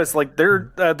thing I noticed. Like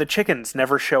the chickens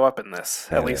never show up in this,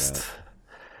 at least.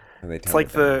 It's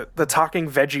like the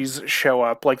talking veggies show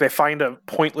up. Like they find a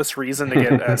pointless reason to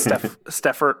get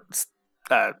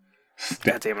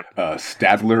God damn it.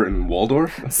 Stadler and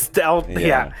Waldorf.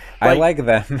 Yeah. I like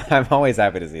them. I'm always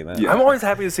happy to see them. Yeah. I'm always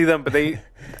happy to see them, but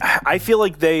I feel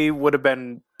like they would have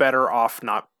been better off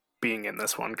not being in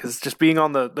this one because just being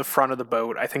on the front of the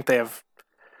boat, I think they have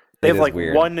like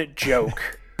weird. One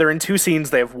joke. They're in two scenes.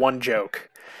 They have one joke.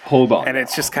 Hold on, and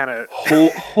it's just kind of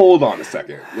hold on a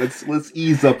second. Let's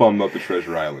ease up on Muppet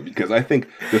Treasure Island because I think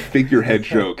the figurehead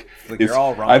joke you're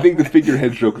all wrong. I think the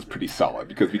figurehead joke is pretty solid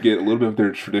because we get a little bit of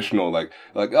their traditional like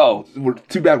oh, we're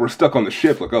too bad we're stuck on the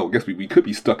ship. Like oh, I guess we could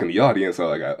be stuck in the audience. So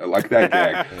like I like that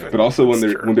gag. But also when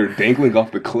they're dangling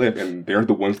off the cliff and they're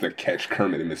the ones that catch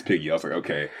Kermit and Miss Piggy, I was like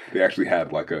okay, they actually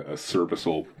had like a service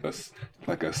to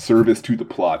the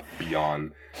plot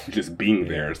beyond just being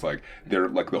there. It's like they're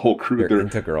like the whole crew. They're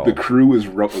integral. The crew is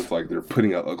like they're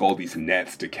putting out like all these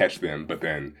nets to catch them, but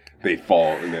then they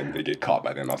fall and then they get caught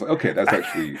by them. I was like, okay, that's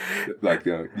actually like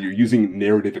you're using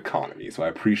narrative economy, so I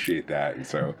appreciate that. And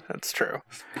so that's true.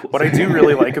 What I do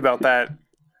really like about that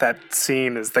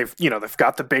scene is they've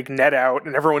got the big net out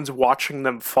and everyone's watching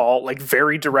them fall like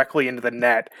very directly into the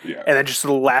net, and then just at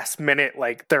the last minute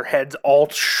like their heads all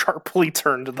sharply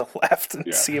turn to the left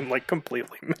and see them like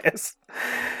completely miss.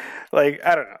 Like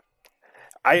I don't know,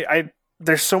 I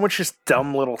there's so much just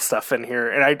dumb little stuff in here,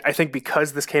 and I think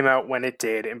because this came out when it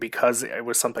did and because it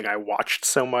was something I watched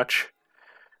so much,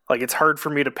 like it's hard for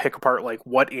me to pick apart like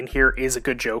what in here is a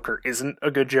good joke or isn't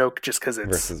a good joke just because it's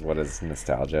versus what is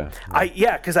nostalgia.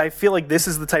 Because I feel like this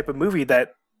is the type of movie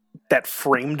that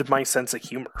framed my sense of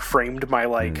humor, framed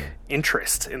my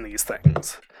interest in these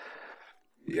things.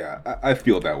 Yeah, I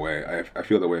feel that way. I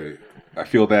feel that way. I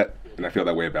feel that, and I feel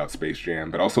that way about Space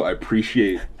Jam. But also, I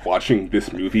appreciate watching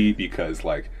this movie because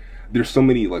like. There's so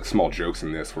many like small jokes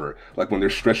in this where like when they're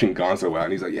stretching Gonzo out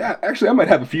and he's like, yeah, actually I might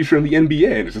have a future in the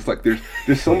NBA, and it's just like there's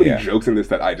so many jokes in this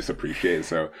that I just appreciate.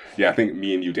 So yeah, I think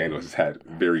me and you, Daniel, just had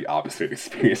very opposite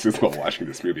experiences while watching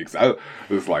this movie because I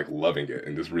was like loving it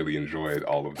and just really enjoyed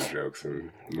all of the jokes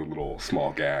and the little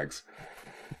small gags.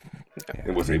 Yeah,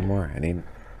 it was more. I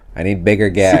need bigger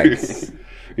gags.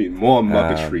 More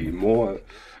Muppetry, more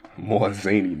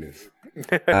zaniness.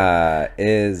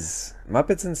 Is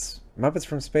Muppets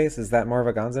from Space, is that more of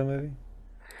a Gonzo movie?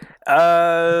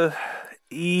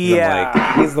 Yeah.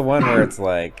 Like, he's the one where it's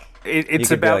like... It's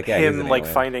about him, like,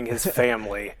 finding his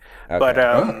family. Okay. But,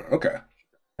 okay.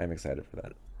 I'm excited for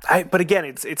that. But again,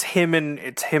 it's him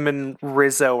and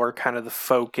Rizzo are kind of the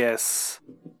focus.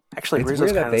 Actually, it's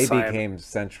Rizzo's weird kind that of they became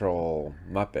central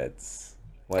Muppets.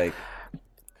 Like,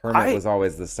 Kermit was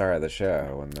always the star of the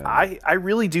show. And then... I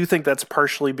really do think that's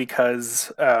partially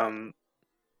because...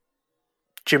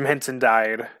 Jim Henson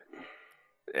died,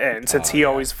 and since he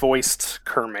always voiced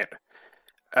Kermit,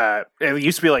 it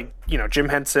used to be like Jim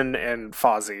Henson and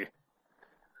Fozzie,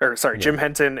 Jim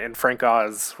Henson and Frank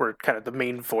Oz were kind of the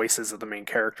main voices of the main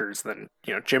characters. Then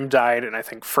Jim died, and I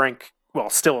think Frank,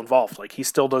 still involved. Like he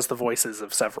still does the voices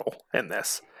of several in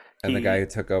this. And the guy who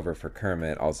took over for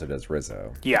Kermit also does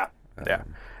Rizzo. Yeah,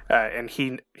 and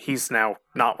he's now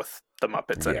not with the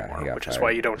Muppets Yeah, he anymore, got which is fired.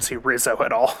 why you don't see Rizzo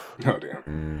at all. Oh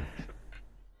damn.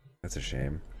 That's a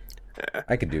shame.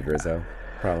 I could do Rizzo,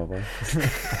 probably.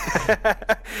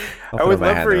 I would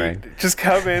love for you to just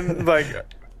come in, like,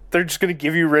 they're just going to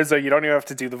give you Rizzo. You don't even have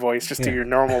to do the voice. Just do your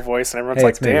normal voice, and everyone's Hey,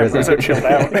 like, it's me, damn, Rizzo." Rizzo chilled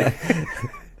out.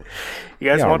 You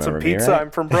guys Y'all want some remember me, pizza? right?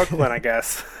 I'm from Brooklyn, I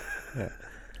guess.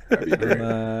 That'd be great.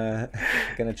 I'm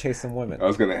gonna chase some women. I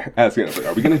was gonna ask you,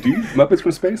 are we gonna do Muppets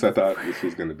from Space? I thought this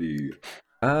was gonna be.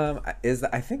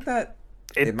 I think that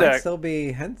It, it might still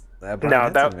be Brian no,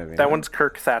 Henson movie. that one's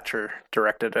Kirk Thatcher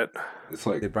directed it. It's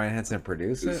like Did Brian Henson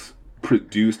produce it? it's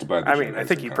produced by. I mean, I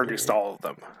think he produced all of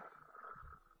them.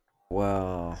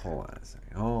 Well, hold on a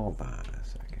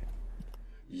second.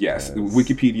 Yes,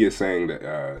 Wikipedia is saying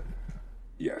that.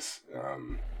 Yes,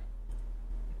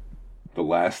 the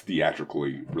last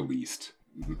theatrically released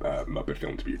Muppet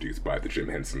film to be produced by the Jim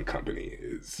Henson Company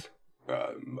is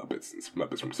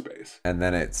Muppets from Space. And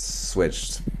then it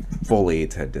switched fully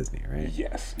to Disney, right?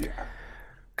 Yes, yeah.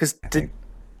 Because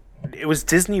it was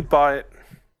Disney bought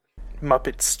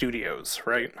Muppet Studios,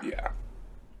 right? Yeah.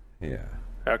 Yeah,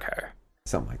 Okay.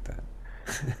 something like that.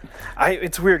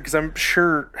 It's weird because I'm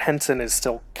sure Henson is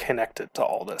still connected to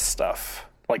all this stuff,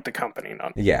 like the company,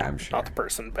 Yeah, I'm sure. not the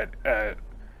person, but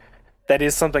that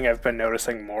is something I've been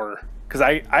noticing more. Because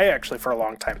I actually, for a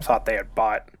long time, thought they had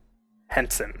bought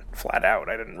Henson flat out.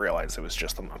 I didn't realize it was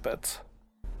just the Muppets.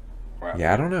 Wow.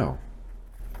 Yeah, I don't know.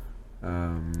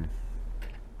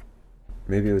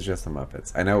 Maybe it was just the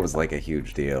Muppets. I know it was like a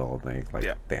huge deal. They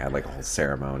had like a whole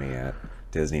ceremony at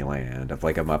Disneyland of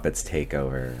like a Muppets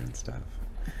takeover and stuff.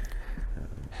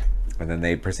 And then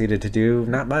they proceeded to do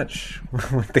not much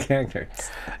with the characters.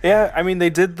 Yeah, I mean, they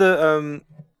did the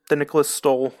Nicholas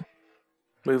Stoll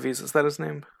movies. Is that his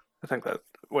name? I think that.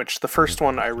 Which the first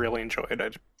one I really enjoyed.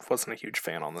 I wasn't a huge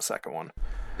fan on the second one.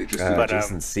 They just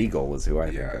Jason Segel is who I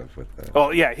think of with the.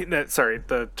 Oh yeah, sorry.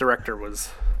 The director was,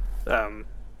 I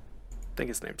think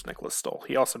his name's Nicholas Stoll.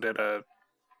 He also did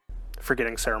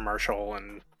Forgetting Sarah Marshall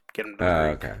and Get Him to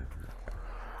the Greek.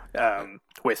 Okay.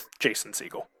 With Jason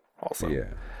Segel also. Yeah.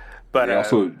 But they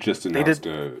also just announced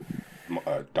did-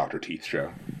 a Dr. Teeth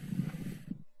show.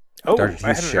 Oh, Dr. Teeth's I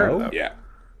hadn't heard show? of that. Yeah.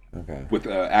 Okay. With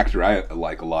actor I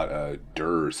like a lot,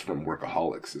 Durs from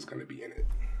Workaholics is going to be in it.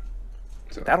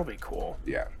 So That'll be cool.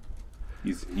 yeah,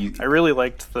 he's I really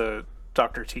liked the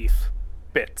Dr. Teeth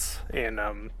bits in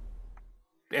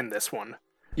this one.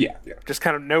 yeah. Just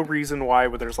kind of no reason why,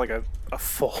 but there's like a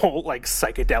full like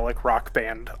psychedelic rock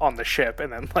band on the ship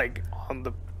and then like on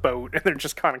the boat, and they're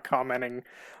just kind of commenting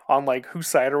on like whose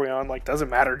side are we on? Like, doesn't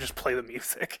matter, just play the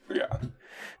music. Yeah.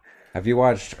 Have you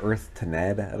watched Earth to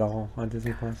Ned at all on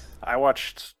Disney Plus? I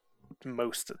watched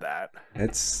most of that.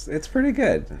 It's pretty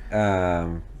good.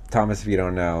 Thomas, if you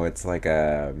don't know, it's like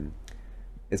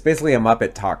it's basically a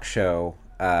Muppet talk show.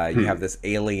 You have this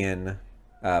alien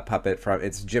puppet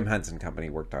it's Jim Henson Company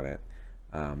worked on it.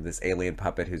 This alien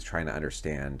puppet who's trying to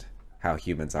understand how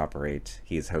humans operate.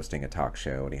 He's hosting a talk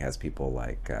show, and he has people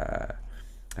like I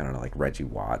don't know, like Reggie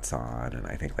Watts on, and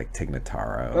I think like Tig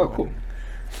Notaro. Oh, cool. And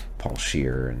Paul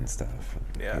Scheer and stuff.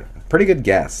 Yeah. Pretty good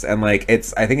guests, and like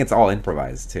I think it's all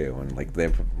improvised too, and like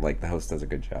the host does a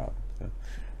good job. So.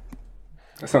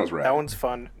 That sounds right. That one's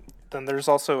fun. Then there's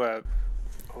also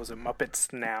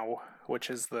Muppets Now, which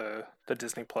is the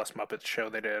Disney Plus Muppets show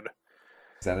they did.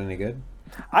 Is that any good?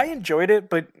 I enjoyed it,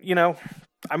 but you know,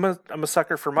 I'm a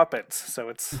sucker for Muppets,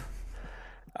 so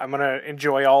I'm gonna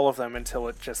enjoy all of them until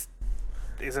it just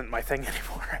isn't my thing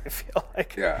anymore. I feel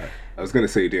like. Yeah, I was gonna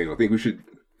say, Daniel, I think we should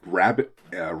wrap it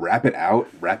up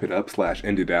 /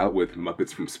 end it out with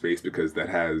Muppets from Space, because that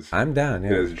has I'm down. it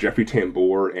Yeah. has Jeffrey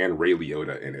Tambor and Ray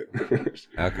Liotta in it.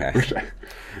 Okay.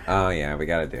 Oh yeah, we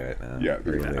got to do it now. Yeah,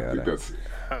 Ray I think Liotta. that's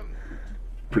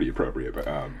pretty appropriate. But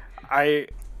I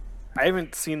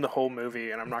haven't seen the whole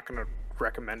movie, and I'm not going to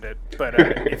recommend it. But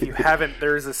if you haven't,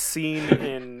 there's a scene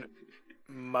in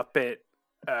Muppet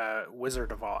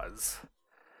Wizard of Oz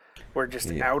where just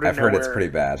Yeah, out of I've nowhere, heard it's pretty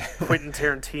bad. Quentin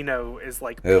Tarantino is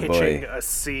like Oh, pitching boy. a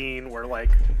scene where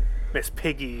like Miss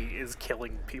Piggy is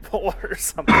killing people or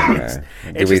something. It's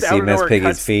Do we just out see of Miss nowhere Piggy's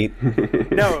cuts- feet?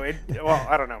 No, well,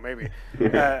 I don't know, maybe.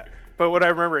 But what I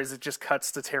remember is it just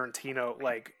cuts to Tarantino,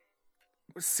 like,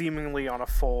 seemingly on a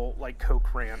full, like,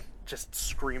 coke rant, just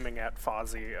screaming at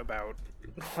Fozzie about,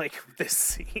 like, this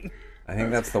scene. I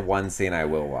think that's the one scene I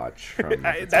will watch. From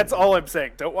That's all I'm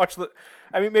saying. Don't watch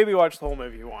maybe watch the whole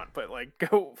movie if you want, but, like,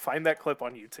 go find that clip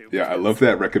on YouTube. yeah, I love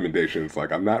that recommendation. It's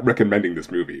like, I'm not recommending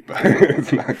this movie, but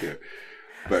it's not good.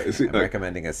 But it's I'm like,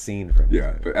 recommending a scene from.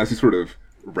 yeah, but as we sort of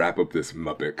wrap up this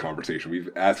Muppet conversation, we've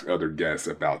asked other guests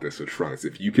about this with Trunks.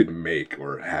 If you could make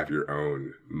or have your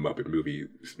own Muppet movie,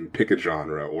 pick a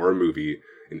genre or a movie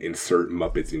and insert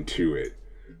Muppets into it,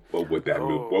 what would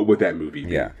that movie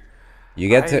be? Yeah. You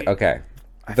get to okay.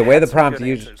 The way the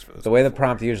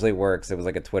prompt usually works, it was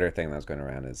like a Twitter thing that was going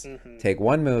around, is take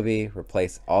one movie,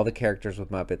 replace all the characters with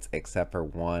Muppets except for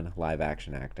one live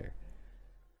action actor.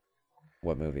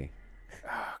 What movie?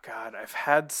 Oh God, I've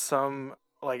had some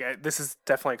this is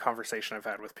definitely a conversation I've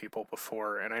had with people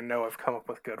before, and I know I've come up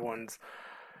with good ones.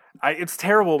 It's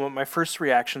terrible, but my first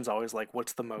reaction is always like,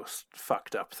 what's the most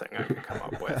fucked up thing I can come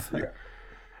up with? Yeah.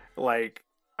 Like,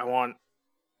 I want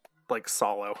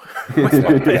Solo with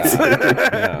Muppets.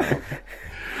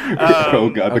 Oh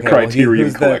God, the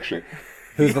Criterion Collection.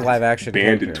 Who's the live action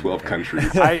banned character? in 12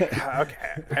 countries? I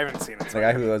haven't seen it. The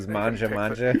guy who was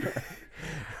Manja.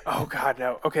 Oh God,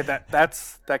 no. Okay,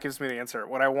 that gives me the answer.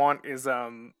 What I want is I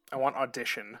want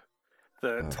Audition,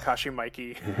 the Takashi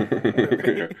Miike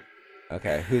movie.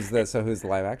 Okay, who's the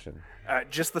live action?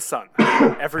 Just the son.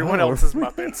 Everyone else is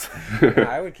Muppets.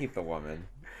 I would keep the woman.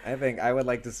 I think I would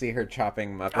like to see her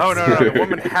chopping Muppets. Oh no, the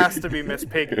woman has to be Miss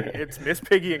Piggy. It's Miss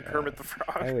Piggy and Kermit the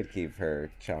Frog. I would keep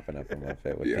her chopping up a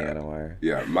Muppet with piano wire.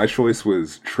 Yeah, my choice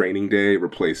was Training Day.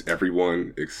 Replace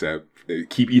everyone except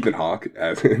keep Ethan Hawke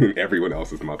as everyone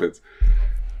else is Muppets.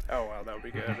 Oh wow, that would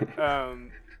be good.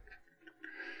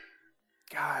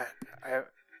 God, I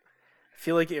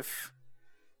feel like if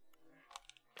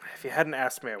you hadn't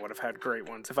asked me, I would have had great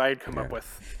ones. If I had come up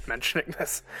with mentioning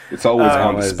this, it's always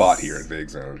on the spot here at Big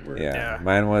Zone. Yeah,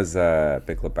 mine was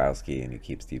Big Lebowski, and you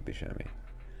keep Steve Buscemi.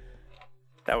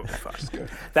 That would be fun.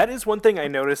 That is one thing I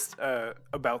noticed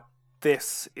about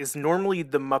this is normally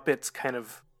the Muppets kind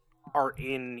of are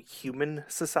in human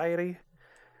society.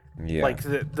 Yeah. Like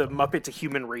the Muppet to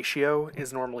human ratio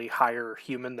is normally higher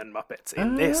human than Muppets.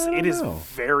 In this, it is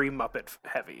very Muppet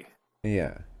heavy.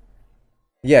 Yeah.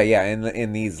 Yeah.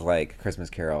 In these like Christmas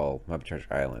Carol, Muppet Treasure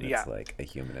Island, it's like a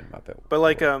human and Muppet. But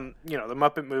like the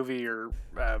Muppet movie or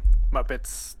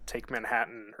Muppets Take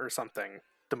Manhattan or something,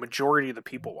 the majority of the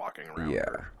people walking around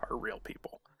are real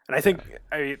people. And I think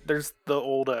there's the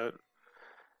old a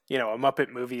Muppet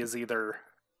movie is either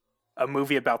a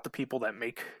movie about the people that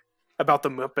about the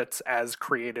Muppets as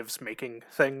creatives making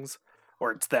things,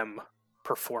 or it's them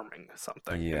performing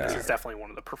something. Yeah. This is definitely one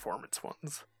of the performance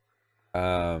ones.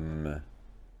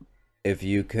 If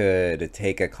you could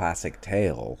take a classic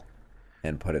tale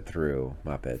and put it through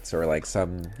Muppets, or like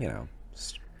some,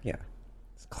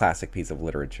 classic piece of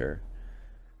literature,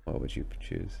 what would you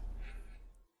choose?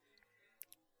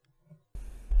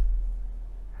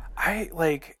 I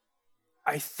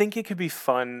think it could be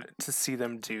fun to see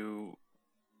them do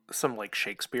some like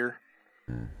Shakespeare,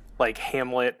 like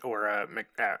Hamlet or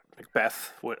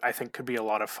Macbeth. What I think could be a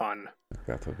lot of fun.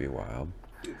 Macbeth would be wild.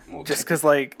 Well, just because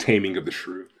like Taming of the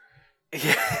Shrew.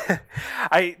 Yeah,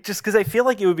 because I feel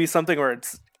like it would be something where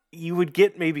you would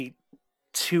get maybe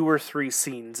 2 or 3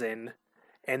 scenes in,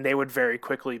 and they would very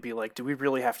quickly be like, "Do we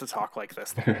really have to talk like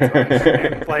this?" The whole time?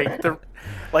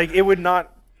 And, it would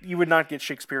not. You would not get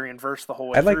Shakespearean verse the whole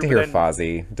way. I'd like to hear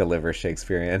Fozzie deliver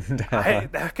Shakespearean.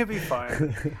 That could be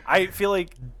fun. I feel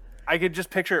like I could just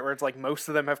picture it where it's like most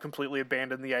of them have completely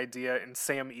abandoned the idea, and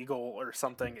Sam Eagle or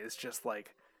something is just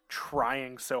like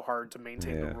trying so hard to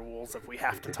maintain the rules of we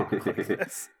have to talk like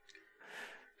this.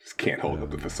 Just can't hold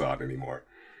up the facade anymore.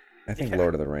 I think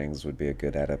Lord of the Rings would be a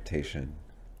good adaptation.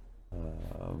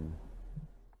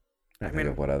 I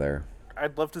mean, what other?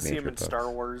 I'd love to see him in Star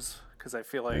Wars because I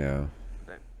feel like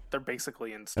they're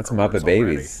basically in Star Wars. Wars That's Muppet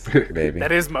Babies, baby.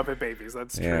 That is Muppet Babies.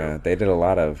 That's true. Yeah, they did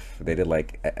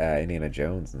like Indiana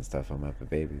Jones and stuff on Muppet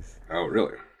Babies. Oh,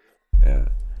 really? Yeah.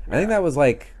 I think that was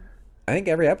like, I think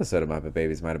every episode of Muppet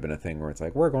Babies might have been a thing where it's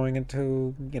like, we're going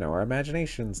into, our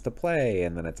imaginations to play,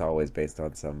 and then it's always based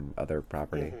on some other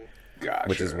property. Gotcha.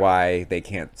 Which is why they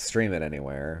can't stream it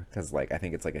anywhere, because I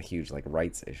think it's like a huge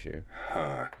rights issue.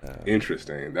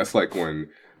 Interesting. That's like when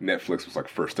Netflix was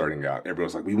first starting out. Everyone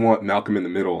was like, we want Malcolm in the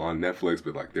Middle on Netflix,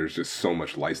 but there's just so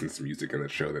much licensed music in the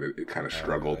show that it kind of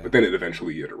struggled. But then it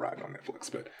arrived on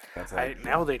Netflix. But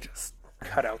now they just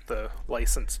cut out the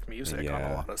licensed music on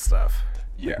a lot of stuff.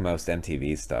 Yeah, most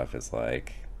MTV stuff is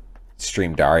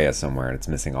stream Daria somewhere and it's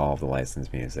missing all of the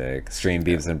licensed music. Stream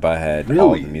Beavis and Butthead, really?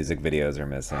 All of the music videos are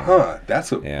missing.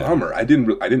 That's a bummer. I didn't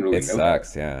really know it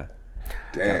sucks, that.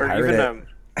 Damn. Or even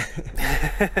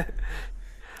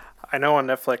I know on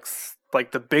Netflix,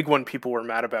 the big one people were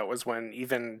mad about was when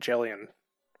Evangelion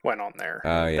went on there.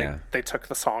 Oh yeah. They took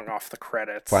the song off the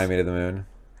credits. Fly Me to the Moon.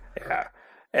 Yeah.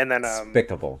 And then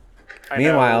Despicable.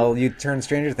 Meanwhile, you turn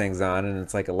Stranger Things on, and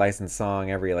it's like a licensed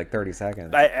song every like 30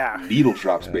 seconds. Needle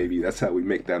drops, baby. That's how we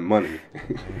make that money.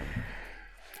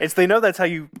 They know that's how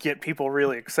you get people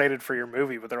really excited for your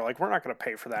movie, but they're like, we're not going to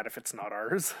pay for that if it's not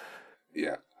ours.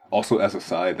 Yeah. Also, as a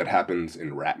side, that happens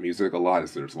in rap music a lot.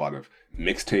 Is there's a lot of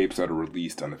mixtapes that are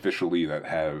released unofficially that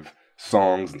have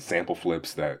songs and sample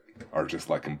flips that are just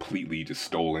like completely just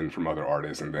stolen from other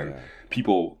artists, and then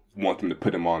people want them to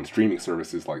put them on streaming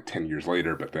services like 10 years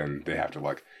later, but then they have to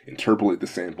like interpolate the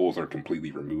samples or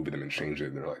completely remove them and change it,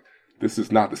 and they're like, this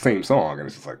is not the same song, and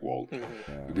it's just like, well,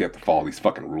 we have to follow these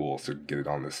fucking rules to get it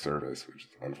on this service, which is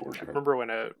unfortunate. I remember when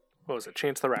what was it,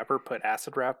 Chance the Rapper put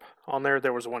Acid Rap on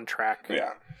there was one track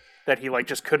that he like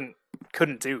just couldn't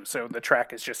do, so the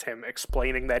track is just him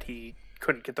explaining that he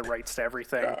couldn't get the rights to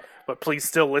everything, but please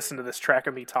still listen to this track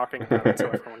of me talking about it so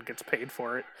everyone gets paid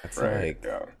for it. It's like,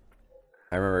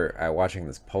 I remember watching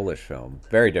this Polish film,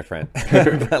 very different,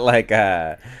 but like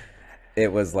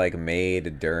it was like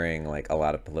made during like a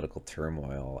lot of political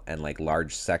turmoil, and like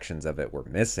large sections of it were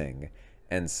missing,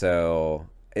 and so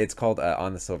it's called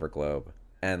On the Silver Globe,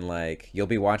 and like you'll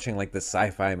be watching like this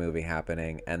sci-fi movie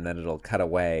happening, and then it'll cut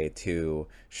away to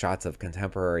shots of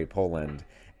contemporary Poland,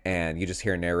 and you just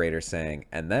hear a narrator saying,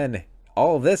 and then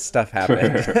all this stuff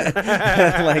happened.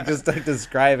 Like just like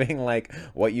describing like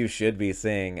what you should be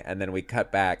seeing, and then we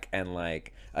cut back and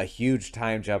like a huge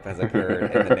time jump has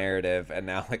occurred in the narrative, and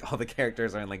now like all the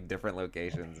characters are in like different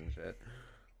locations and shit.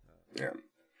 Yeah.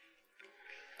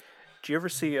 Do you ever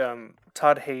see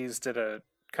Todd Haynes did a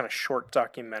kind of short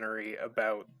documentary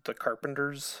about the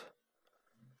Carpenters,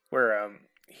 where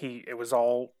it was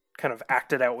all kind of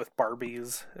acted out with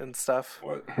Barbies and stuff.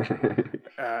 What?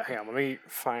 Hang on, let me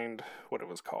find what it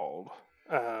was called.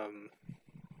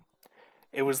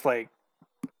 It was like,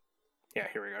 yeah,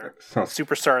 here we are.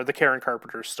 Superstar, the Karen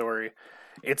Carpenter story.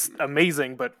 It's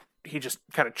amazing, but he just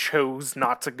kind of chose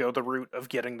not to go the route of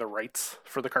getting the rights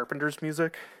for the Carpenters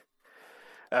music.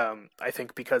 I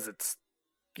think because it's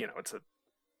a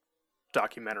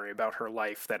documentary about her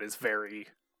life that is very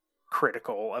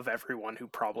critical of everyone who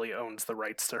probably owns the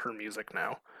rights to her music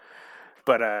now.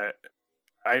 But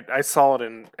I saw it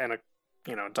in a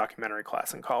documentary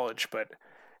class in college, but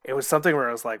it was something where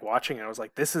I was like watching it, I was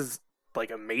like, this is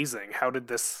like amazing. How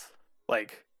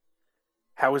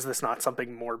is this not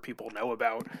something more people know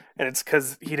about? And it's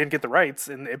because he didn't get the rights,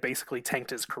 and it basically tanked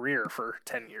his career for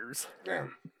 10 years.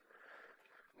 Damn.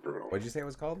 Brutal. What'd you say it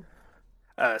was called?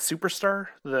 Superstar,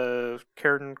 the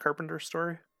Karen Carpenter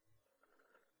story.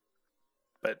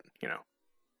 But,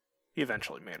 he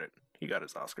eventually made it. He got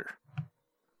his Oscar.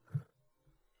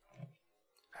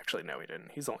 Actually, no, he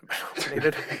didn't. He's only been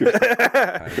nominated.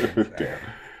 Damn.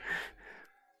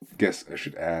 Guess I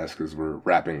should ask, because we're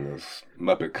wrapping this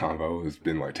Muppet convo. It's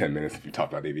been like 10 minutes if you talk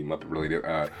about anything Muppet related.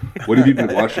 What have you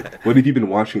been watching? What have you been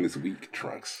watching this week,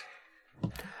 Trunks?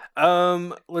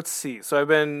 Let's see. So I've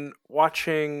been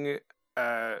watching,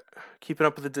 keeping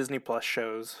up with the Disney Plus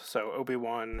shows. So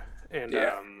Obi-Wan and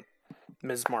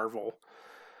Ms. Marvel.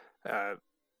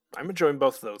 I'm enjoying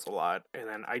both of those a lot. And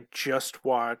then I just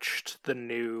watched the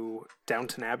new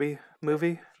Downton Abbey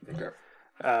movie. Okay.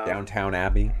 Downtown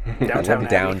Abbey.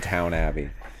 Downtown Abbey.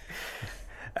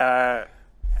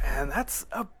 And that's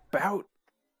about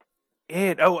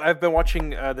it. Oh, I've been watching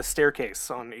The Staircase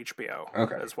on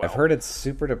HBO as well. I've heard it's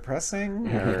super depressing.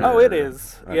 Oh, it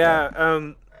is. Okay. Yeah.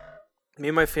 Me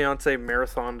and my fiance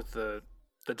marathoned the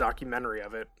documentary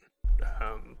of it,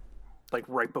 like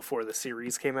right before the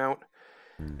series came out.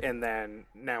 And then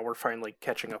now we're finally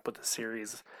catching up with the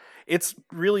series. It's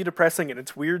really depressing, and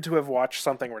it's weird to have watched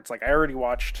something where it's like I already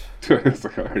watched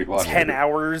 10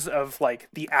 hours of like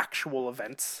the actual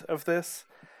events of this,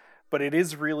 but it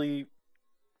is really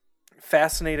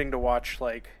fascinating to watch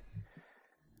like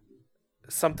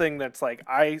something that's like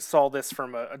I saw this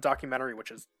from a documentary which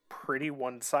is pretty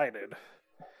one-sided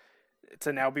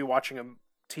to now be watching a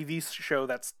TV show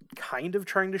that's kind of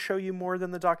trying to show you more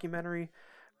than the documentary,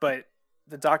 but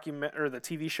the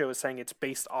TV show is saying it's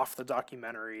based off the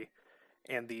documentary,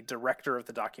 and the director of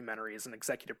the documentary is an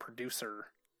executive producer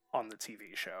on the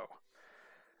TV show.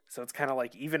 So it's kind of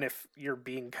like, even if you're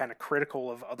being kind of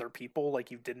critical of other people like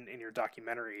you didn't in your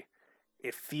documentary,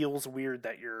 it feels weird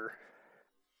that you're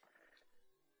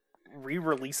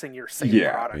re-releasing your same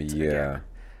product again.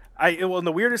 And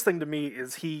the weirdest thing to me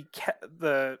is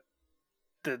there's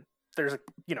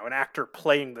an actor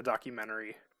playing the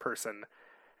documentary person,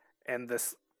 and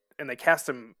they cast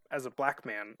him as a black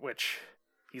man, which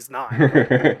he's not,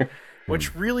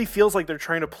 which really feels like they're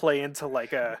trying to play into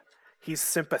like a he's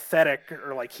sympathetic,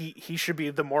 or like he should be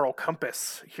the moral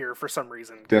compass here for some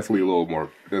reason. Definitely a little more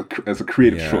as a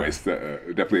creative Yeah. choice.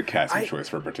 Definitely a casting choice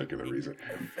for a particular reason.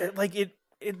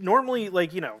 It normally,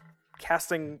 like, you know,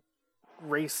 casting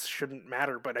race shouldn't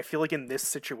matter, but I feel like in this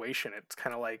situation it's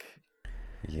kind of like,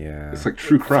 Yeah. It's like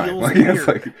true crime. feels Like weird. it's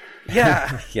like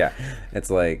yeah, Yeah. It's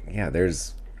like, yeah,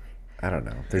 there's, I don't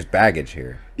know, there's baggage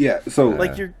here. yeah. So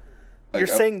like you're like,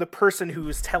 saying the person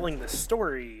who's telling the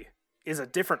story is a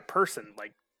different person,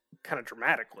 like, kind of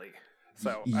dramatically.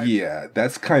 So yeah,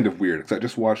 that's kind of weird because I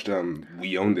just watched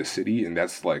We Own the City, and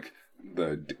that's like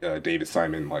the David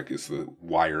Simon, like, it's the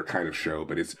Wire kind of show,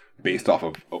 but it's based off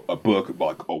of a book about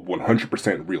like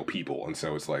 100% real people, and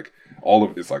so it's like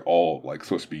all like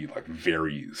supposed to be like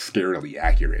very scarily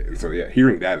accurate, and so yeah,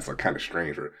 hearing that is like kind of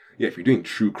strange. Or yeah, if you're doing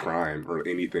true crime or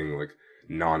anything like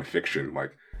nonfiction,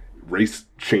 like race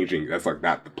changing, that's like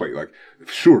not the play. Like,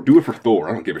 sure, do it for Thor,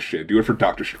 I don't give a shit. Do it for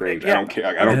Doctor Strange, Yeah. I don't care.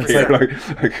 I don't It's care.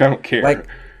 like- Like I don't care. Like,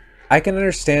 I can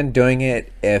understand doing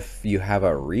it if you have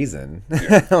a reason.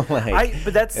 Like,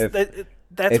 but that's if-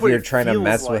 that's if what you're it trying to feels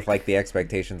mess with like the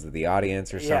expectations of the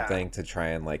audience or Yeah. something to try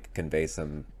and like convey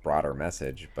some broader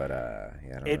message, but yeah,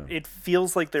 I don't know. it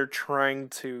feels like they're trying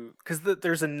to, because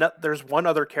there's one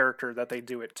other character that they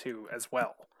do it to as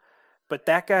well, but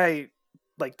that guy,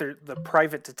 like, they're the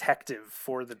private detective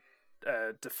for the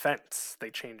defense, they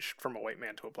changed from a white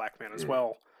man to a black man as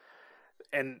well,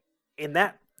 and in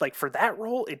that, like, for that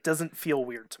role, it doesn't feel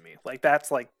weird to me. Like,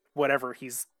 that's like whatever,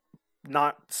 he's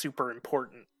not super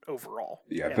important overall.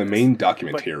 Yeah, in the this. main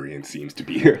documentarian seems to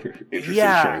be an interesting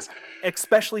Yeah, choice.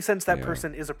 especially since that Yeah.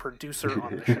 person is a producer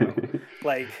on the show.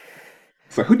 Like,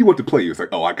 So who do you want to play you? It's like,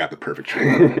 oh, I got the perfect choice.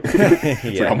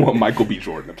 It's like, I want Michael B.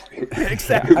 Jordan to play.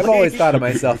 exactly. I've always thought of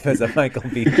myself as a Michael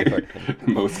B. Jordan.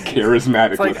 The most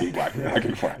charismatic like- looking black man I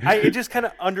can find. It just kind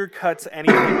of undercuts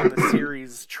anything in the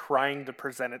series trying to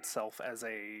present itself as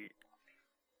a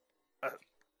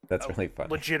That's really funny.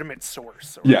 legitimate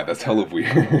source. or Yeah, like that's that. hella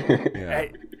weird. Yeah.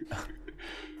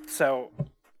 So,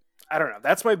 I don't know.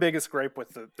 That's my biggest gripe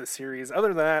with the series. Other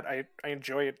than that, I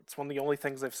enjoy it. It's one of the only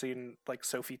things I've seen, like,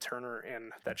 Sophie Turner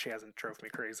in that she hasn't drove me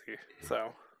crazy.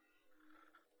 So,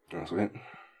 That's it.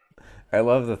 I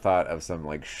love the thought of some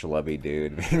like schlubby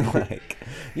dude being like,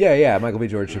 "Yeah, Michael B.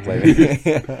 Jordan should play me."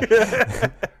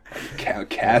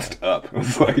 Cast up.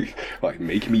 It's like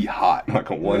make me hot. Like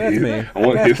I want, That's me. I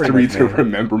want That's pretty history much to me.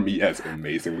 remember me as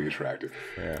amazingly attractive.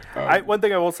 Yeah. one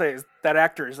thing I will say is that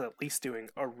actor is at least doing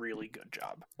a really good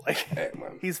job. Like, Hey,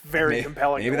 man. he's very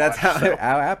compelling. Maybe to that's watch, how so. it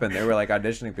happened. They were like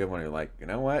auditioning people, and you're like, you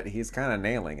know what? He's kind of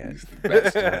nailing it.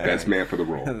 Best man for the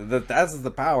role. That's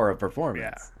the power of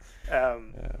performance. Yeah.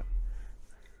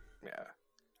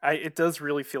 It does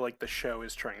really feel like the show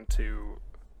is trying to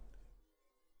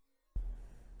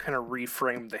kind of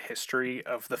reframe the history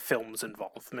of the film's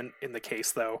involvement in the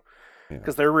case, though,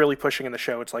 because they're really pushing in the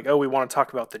show. It's like, oh, we want to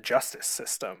talk about the justice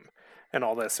system and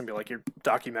all this, and be like, your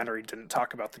documentary didn't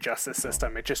talk about the justice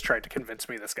system. It just tried to convince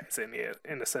me this guy's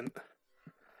innocent.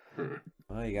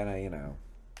 Well, you gotta,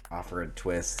 offer a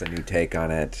twist, a new take on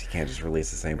it. You can't just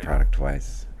release the same product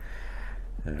twice.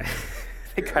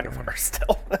 They kind of are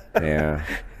still. Yeah.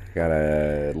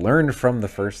 Gotta learn from the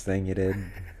first thing you did.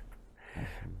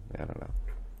 I don't know.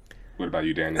 What about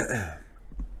you, Daniel?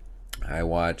 I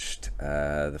watched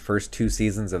the first 2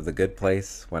 seasons of The Good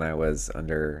Place when I was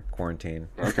under quarantine.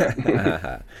 Okay.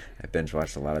 I binge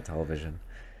watched a lot of television.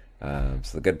 So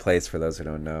The Good Place, for those who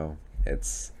don't know,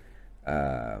 it's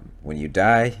when you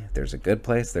die, there's a good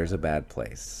place, there's a bad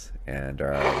place. And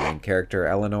our main character,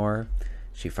 Eleanor,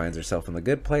 she finds herself in the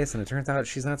good place, and it turns out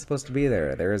she's not supposed to be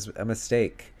there. There is a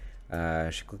mistake.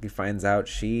 She quickly finds out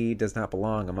she does not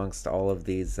belong amongst all of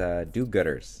these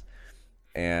do-gooders.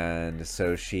 And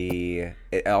so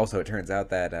it turns out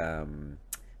that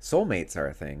soulmates are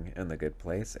a thing in the good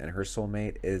place, and her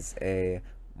soulmate is a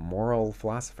moral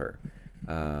philosopher,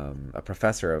 a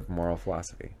professor of moral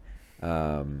philosophy.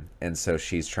 And so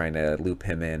she's trying to loop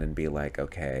him in and be like,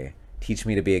 okay, teach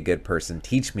me to be a good person,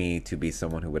 teach me to be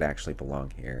someone who would actually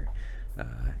belong here.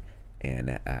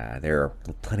 And there are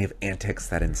plenty of antics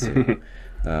that ensue.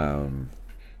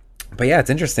 But yeah, it's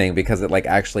interesting because it like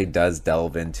actually does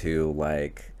delve into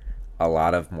like a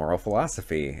lot of moral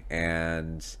philosophy,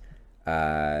 and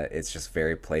it's just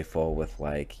very playful with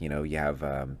like, you have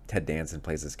Ted Danson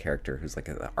plays this character who's like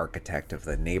an architect of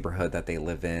the neighborhood that they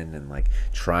live in, and like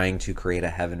trying to create a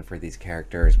heaven for these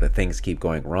characters, but things keep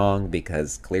going wrong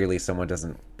because clearly someone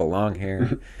doesn't belong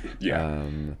here. Yeah.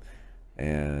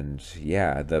 And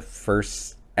yeah,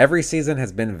 every season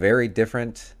has been very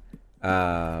different.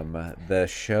 The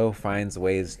show finds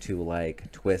ways to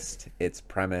like twist its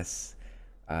premise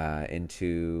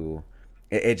into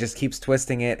it just keeps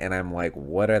twisting it, and I'm like,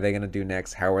 what are they going to do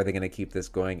next? How are they going to keep this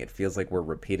going? It feels like we're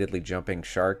repeatedly jumping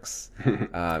sharks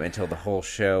until the whole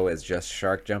show is just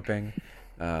shark jumping.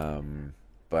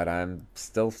 But I'm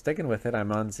still sticking with it.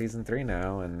 I'm on season 3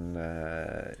 now, and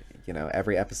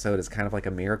every episode is kind of like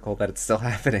a miracle that it's still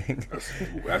happening.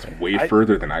 That's way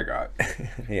further than I got.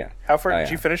 Yeah. How far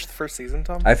did you finish the first season,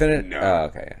 Tom? I finished. No. Oh,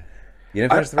 okay. Yeah. You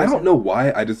didn't finish the first I don't season? know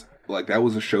why. I just like that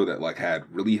was a show that like had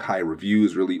really high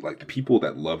reviews. Really, like the people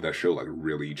that love that show like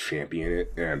really champion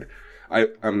it, and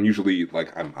I'm usually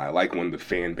like I like when the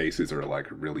fan bases are like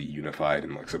really unified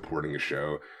and like supporting a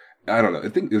show. I don't know. I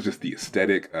think it was just the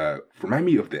aesthetic. Remind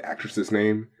me of the actress's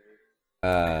name.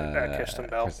 Kristen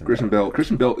Bell.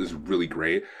 Kristen Bell is really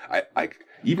great. I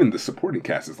even the supporting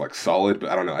cast is like solid, but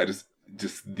I don't know. I just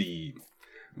the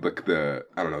like the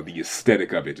I don't know, the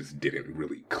aesthetic of it just didn't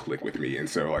really click with me, and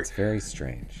so like It's very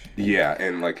strange. yeah,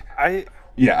 and like I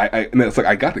and it's like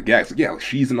I got the gag. It's like, yeah, like,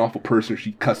 she's an awful person.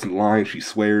 She cuts in line. She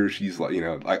swears. She's like,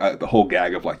 the whole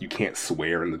gag of like you can't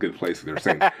swear in the Good Place. They're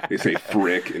saying they say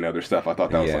frick and other stuff. I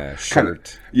thought that was like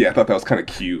shirt. I thought that was kind of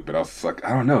cute, but I was just like,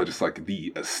 I don't know, just like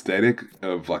the aesthetic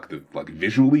of like the like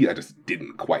visually, I just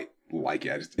didn't quite like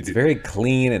it. It's very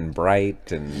clean and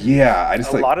bright, and I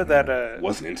just a lot of that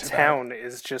wasn't into town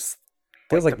is just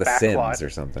feels like the Sims backlot. or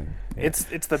something. It's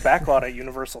the backlot at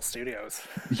Universal Studios.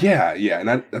 Yeah, and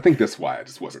I think that's why I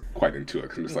just wasn't quite into it,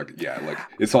 because I'm just like, like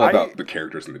it's all about the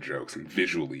characters and the jokes, and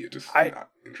visually it just not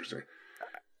interesting.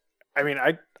 I mean,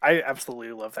 I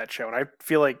absolutely love that show, and I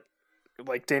feel like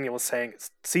Daniel was saying,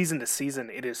 season to season,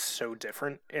 it is so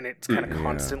different, and it's kind of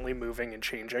constantly moving and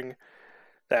changing.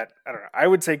 That I don't know. I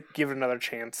would say give it another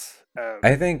chance.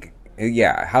 I think,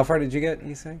 How far did you get?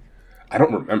 You say? I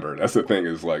don't remember. That's the thing.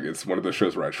 Is like it's one of those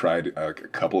shows where I tried like a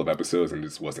couple of episodes and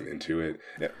just wasn't into it.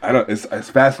 I don't. It's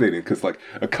fascinating because like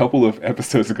a couple of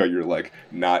episodes ago you're like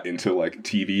not into like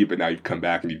TV, but now you've come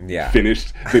back and you've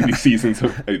finished the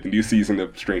new season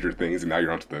of Stranger Things, and now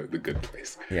you're onto the Good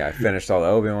Place. Yeah, I finished all the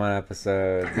Obi-Wan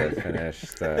episodes. I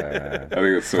finished. I think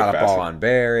it's so caught up all fascinating. on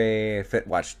Barry.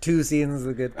 Watched 2 seasons of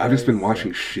The Good Place. I've just been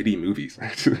watching shitty movies.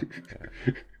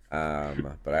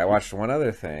 But I watched one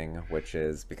other thing, which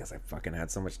is because I fucking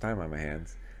had so much time on my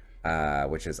hands.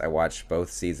 Which is I watched both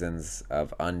seasons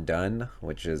of Undone,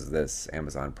 which is this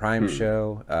Amazon Prime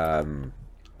show.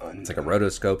 It's like a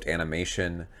rotoscoped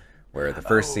animation where the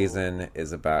first season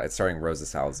is it's starring Rosa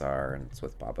Salazar and it's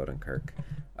with Bob Odenkirk.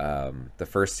 The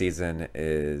first season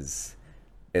it's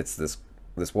this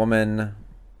woman.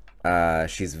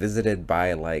 She's visited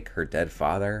by like her dead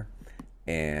father.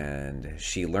 And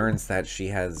she learns that she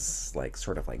has like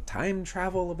sort of like time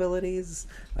travel abilities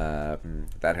that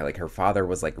like her father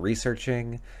was like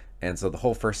researching, and so the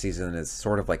whole first season is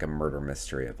sort of like a murder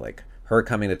mystery of like her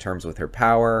coming to terms with her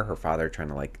power, her father trying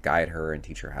to like guide her and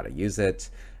teach her how to use it,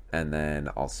 and then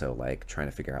also like trying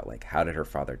to figure out like how did her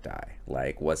father die,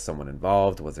 like was someone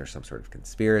involved, was there some sort of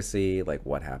conspiracy, like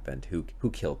what happened, who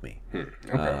killed me.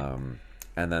 Okay.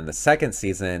 And then the second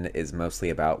season is mostly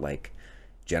about like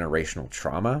generational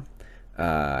trauma,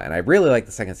 and I really like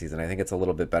the second season. I think it's a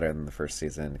little bit better than the first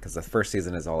season because the first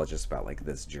season is all just about like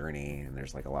this journey and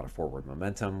there's like a lot of forward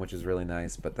momentum, which is really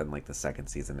nice, but then like the second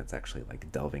season it's actually like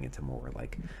delving into more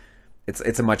like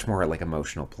it's a much more like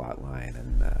emotional plot line,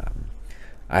 and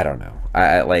I don't know,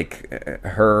 I like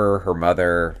her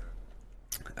mother's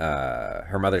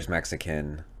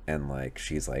Mexican, and like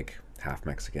she's like half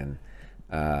Mexican,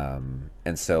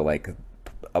 and so like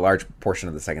a large portion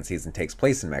of the second season takes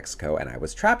place in Mexico, and I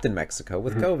was trapped in Mexico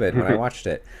with COVID when I watched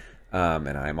it. And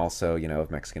I'm also,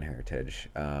 of Mexican heritage.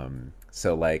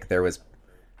 So like there was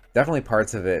definitely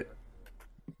parts of it,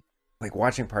 like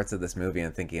watching parts of this movie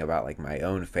and thinking about like my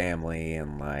own family,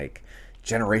 and like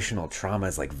generational trauma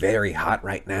is like very hot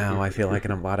right now. I feel like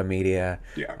in a lot of media.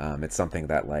 Yeah. It's something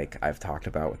that like I've talked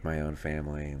about with my own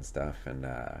family and stuff. And,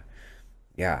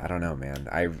 I don't know, man.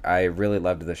 I really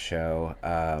loved the show.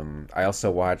 I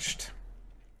also watched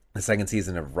the second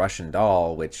season of Russian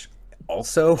Doll, which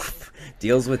also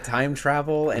deals with time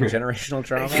travel and generational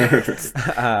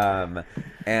trauma.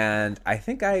 And I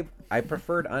think I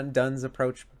preferred Undone's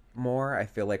approach more. I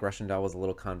feel like Russian Doll was a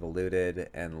little convoluted,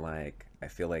 and like I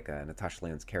feel like Natasha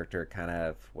Lyonne's character kind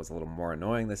of was a little more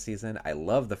annoying this season. I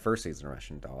love the first season of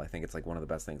Russian Doll. I think it's like one of the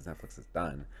best things Netflix has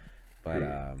done. But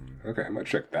okay, I might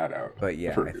check that out. But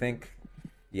yeah,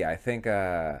 I think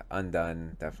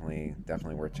Undone definitely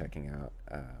worth checking out.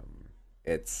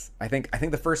 I think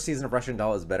the first season of Russian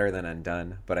Doll is better than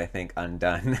Undone, but I think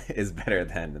Undone is better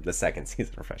than the second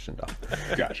season of Russian Doll.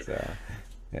 Gotcha. So,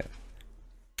 yeah.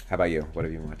 How about you? What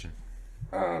have you been watching?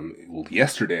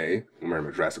 yesterday, I'm wearing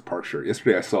my Jurassic Park shirt.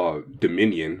 Yesterday I saw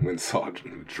Dominion, when saw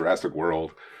Jurassic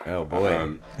World. Oh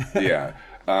boy. Yeah.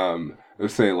 I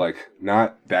would say like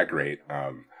not that great.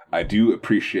 I do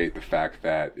appreciate the fact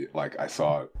that like I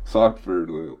saw it for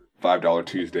the $5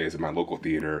 Tuesdays at my local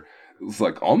theater. It was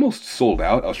like almost sold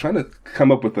out. I was trying to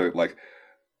come up with a like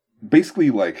basically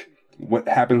like what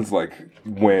happens like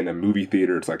when a movie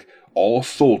theater it's like all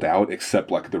sold out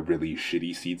except like the really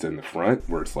shitty seats in the front,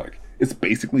 where it's like it's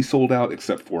basically sold out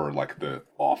except for like the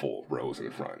awful rows in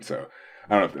the front. So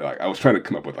I don't know if like I was trying to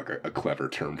come up with like a clever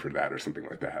term for that or something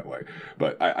like that. Like,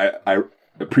 but I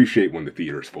appreciate when the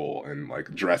theater's full, and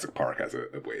like Jurassic Park has a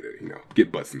way to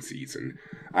get butts in seats, and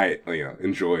I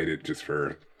enjoyed it just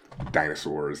for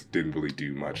dinosaurs. Didn't really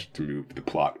do much to move the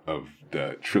plot of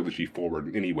the trilogy forward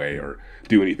in any way or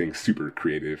do anything super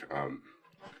creative.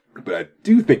 But I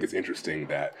do think it's interesting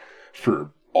that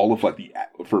for all of like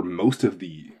for most of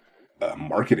the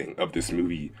marketing of this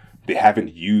movie, they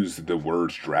haven't used the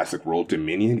words Jurassic World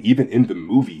Dominion. Even in the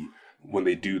movie, when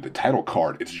they do the title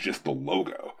card, it's just the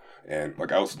logo. And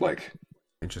like I was like,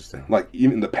 interesting. Like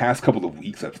even in the past couple of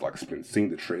weeks, I've like been seeing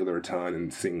the trailer a ton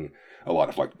and seeing a lot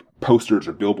of like posters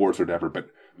or billboards or whatever, but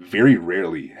very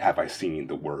rarely have I seen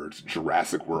the words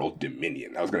Jurassic World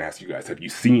Dominion. I was going to ask you guys, have you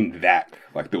seen that,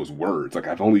 like those words? Like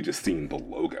I've only just seen the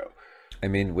logo. I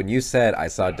mean, when you said I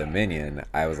saw Dominion,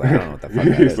 I was like, I don't know what the fuck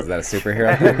that is. Is that a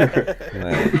superhero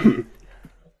thing?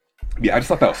 Yeah, I just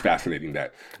thought that was fascinating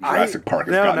that Jurassic Park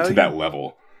has gotten to that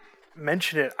level.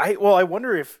 Mention it. I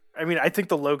wonder if, I think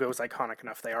the logo is iconic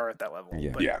enough they are at that level.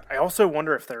 Yeah. But I also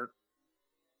wonder if they're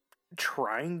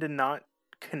trying to not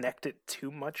connect it too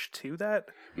much to that.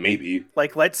 Maybe.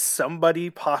 Like, let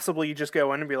somebody possibly just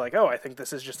go in and be like, oh, I think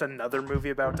this is just another movie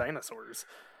about dinosaurs.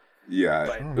 Yeah.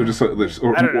 But,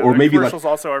 or maybe commercials like,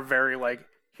 also are very like,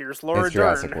 here's Laura it's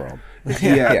Dern. Jurassic World.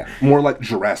 yeah, more like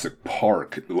Jurassic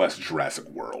Park, less Jurassic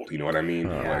World. You know what I mean?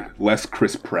 Yeah. Like less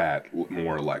Chris Pratt,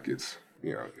 more like it's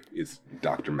it's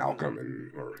Dr.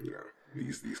 Malcolm or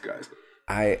these guys.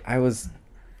 I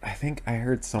think I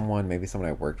heard maybe someone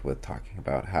I worked with talking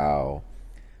about how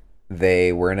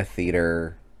they were in a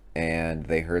theater and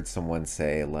they heard someone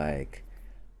say like,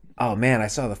 oh man, I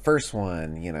saw the first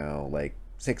one, like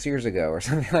 6 years ago or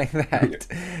something like that.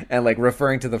 And like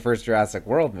referring to the first Jurassic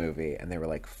World movie, and they were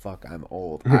like, fuck, I'm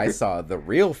old. I saw the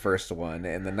real first one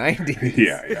in the 90s.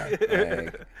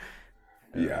 Yeah.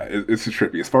 Yeah, it's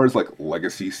trippy. As far as like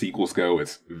legacy sequels go,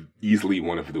 it's easily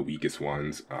one of the weakest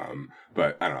ones.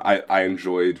 But I don't know. I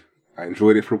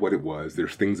enjoyed it for what it was.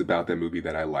 There's things about that movie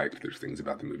that I liked. There's things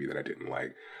about the movie that I didn't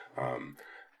like.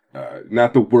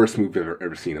 Not the worst movie I've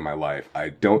ever seen in my life. I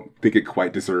don't think it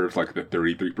quite deserves like the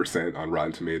 33% on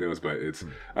Rotten Tomatoes, but it's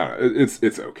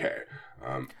okay.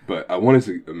 But I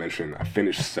wanted to mention I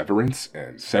finished Severance,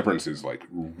 and Severance is like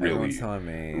really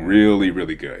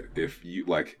good. If you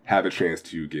like have a chance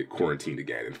to get quarantined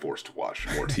again and forced to watch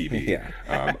more TV,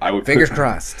 I would fingers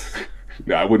crossed.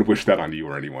 No, I wouldn't wish that on you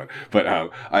or anyone.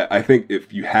 But I think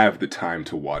if you have the time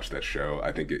to watch that show,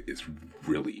 I think it's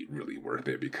really, really worth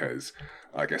it because,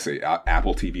 like I say,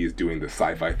 Apple TV is doing the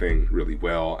sci-fi thing really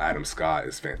well. Adam Scott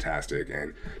is fantastic.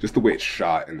 And just the way it's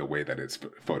shot and the way that it's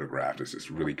photographed is just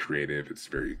really creative. It's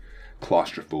very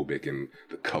claustrophobic, and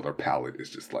the color palette is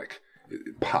just like,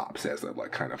 it pops as a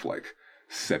like kind of like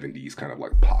 70s kind of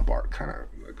like pop art kind of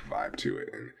like vibe to it.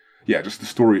 And yeah, just the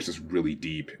story is just really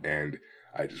deep, and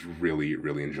I just really,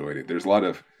 really enjoyed it. There's a lot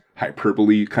of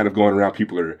hyperbole kind of going around.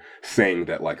 People are saying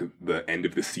that like the end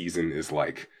of the season is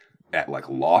like at like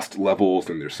Lost levels,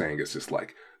 and they're saying it's just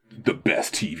like the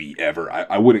best TV ever.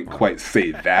 I wouldn't quite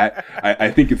say that.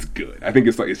 I think it's good. I think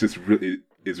it's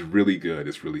really good.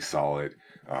 It's really solid.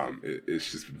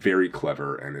 It's just very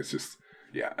clever, and it's just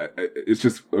it's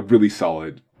just a really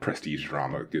solid prestige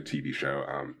drama, good TV show.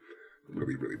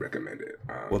 Really, really recommend it.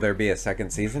 Will there be a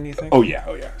second season, you think? Oh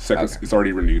yeah. Second, it's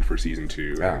already renewed for season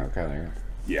 2. Oh, okay. There you go.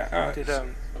 Yeah.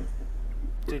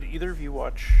 Did either of you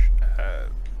watch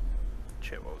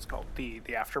what was it called? The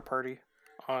After Party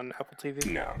on Apple TV?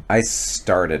 No. I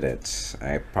started it.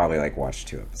 I probably watched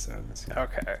 2 episodes. Yeah.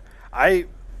 Okay.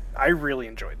 I really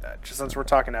enjoyed that. Just since we're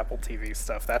talking Apple TV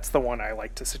stuff, that's the one I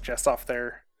like to suggest off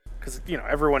there. Because,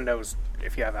 everyone knows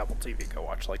if you have Apple TV, go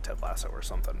watch like Ted Lasso or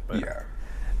something. But yeah.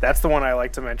 That's the one I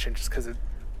like to mention just because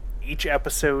each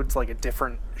episode's like a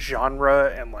different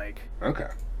genre, and like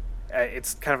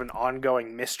it's kind of an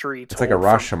ongoing mystery. It's like a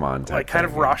Rashomon type, like kind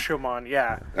of Rashomon,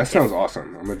 yeah. That sounds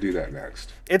awesome. I'm gonna do that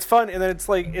next. It's fun, and then it's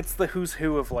the who's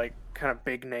who of like kind of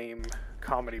big name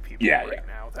comedy people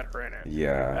now that are in it.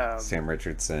 Yeah, Sam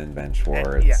Richardson, Ben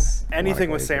Schwartz. Anything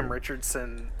with Sam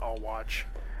Richardson, I'll watch.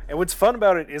 And what's fun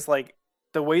about it is like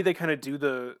the way they kind of do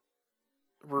the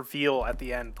reveal at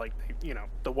the end, like, you know,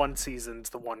 the one season's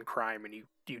the one crime, and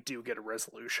you do get a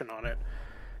resolution on it.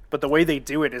 But the way they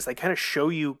do it is they kind of show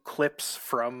you clips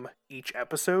from each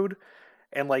episode,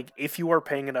 and like if you are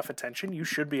paying enough attention, you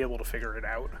should be able to figure it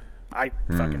out. I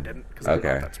fucking didn't because I'm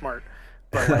not that smart.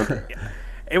 But like, yeah.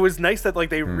 It was nice that like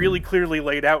they really clearly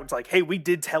laid out. It's like, hey, we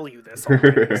did tell you this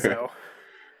already. So,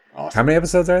 awesome. How many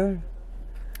episodes are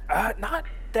there? Not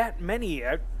that many.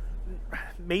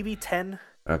 Maybe 10.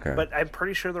 Okay. But I'm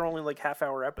pretty sure they're only like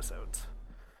half-hour episodes.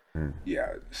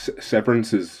 Yeah,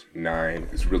 Severance is 9.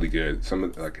 It's really good. Some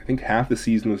of, like, I think half the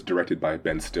season was directed by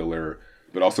Ben Stiller,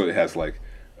 but also it has like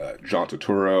John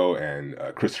Turturro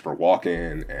and Christopher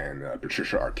Walken and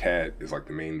Patricia Arquette is like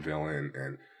the main villain,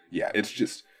 and yeah, it's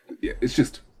just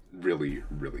really,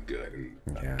 really good. And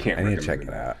I need to check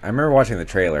it out. I remember watching the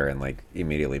trailer and like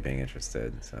immediately being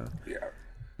interested. So yeah.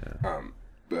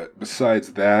 But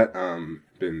besides that,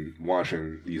 been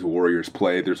watching these Warriors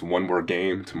play. There's one more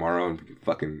game tomorrow, and we can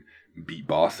fucking beat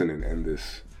Boston and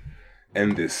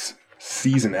end this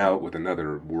season out with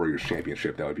another Warriors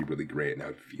championship. That would be really great, and I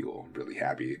would feel really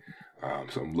happy.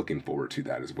 So I'm looking forward to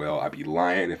that as well. I'd be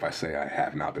lying if I say I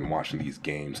have not been watching these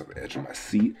games on the edge of my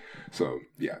seat. So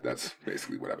yeah, that's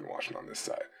basically what I've been watching on this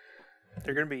side.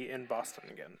 They're going to be in Boston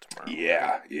again tomorrow.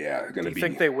 Yeah. Do you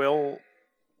think they will,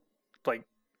 like,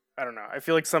 I don't know. I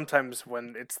feel like sometimes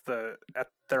when it's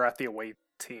they're at the away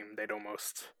team, they'd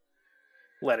almost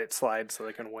let it slide so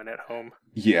they can win at home.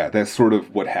 Yeah, that's sort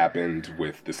of what happened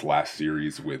with this last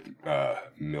series with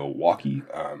Milwaukee.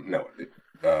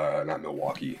 Not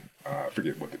Milwaukee. I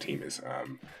forget what the team is.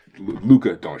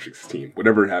 Luka Doncic's team.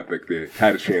 Whatever happened, they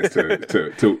had a chance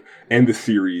to end the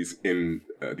series in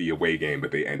the away game,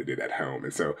 but they ended it at home.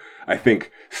 And so I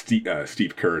think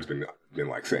Steve Kerr's been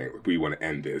like saying, we want to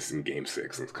end this in Game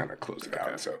 6 and kind of close it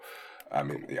out. So I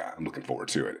mean, yeah, I'm looking forward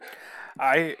to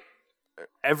it.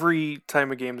 Every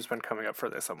time a game has been coming up for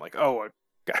this, I'm like, oh,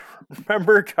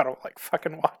 gotta like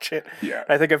fucking watch it. Yeah.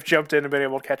 I think I've jumped in and been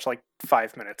able to catch like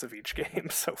 5 minutes of each game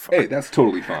so far. Hey, that's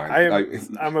totally fine.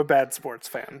 I'm a bad sports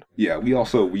fan. Yeah,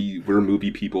 we're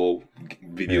movie people,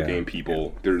 video game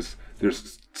people. There's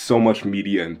so much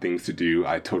media and things to do.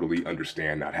 I totally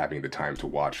understand not having the time to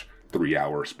watch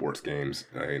 3-hour sports games,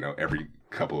 every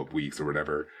couple of weeks or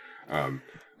whatever.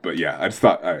 But yeah, I just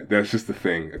thought that's just the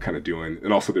thing I kind of doing.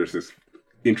 And also there's this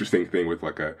interesting thing with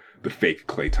like the fake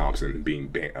Klay Thompson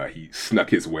being he snuck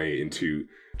his way into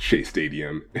Shea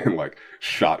Stadium and like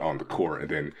shot on the court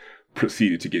and then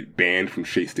proceeded to get banned from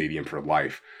Shea Stadium for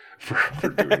life for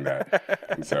doing that.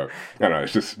 And so I don't know,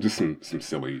 it's just some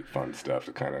silly fun stuff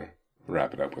to kind of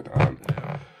wrap it up with.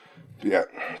 Yeah.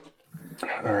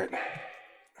 All right.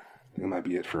 That might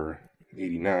be it for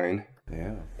 89.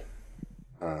 Yeah.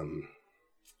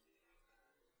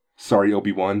 Sorry,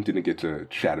 Obi-Wan, didn't get to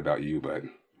chat about you, but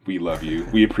we love you.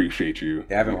 We appreciate you.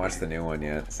 Yeah, I haven't watched the new one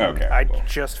yet. So. Okay. I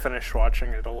just finished watching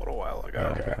it a little while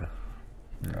ago.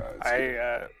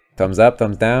 Okay. Thumbs up,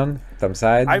 thumbs down, thumbs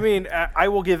side? I mean, I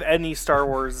will give any Star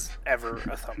Wars ever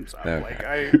a thumbs up.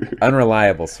 Okay.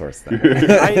 Unreliable source, then.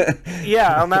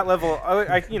 On that level,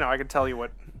 I can tell you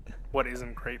what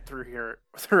isn't great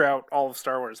throughout all of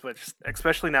Star Wars, but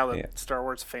especially now that Star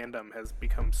Wars fandom has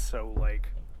become so like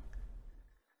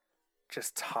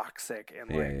just toxic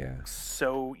and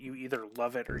so you either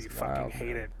love it or you fucking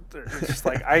hate it. It's just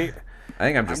like I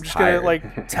think I'm just gonna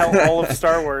like tell all of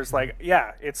Star Wars like,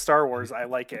 yeah, it's Star Wars, I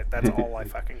like it. That's all I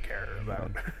fucking care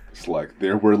about. It's like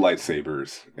there were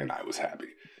lightsabers and I was happy.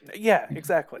 Yeah,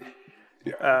 exactly.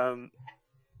 Yeah.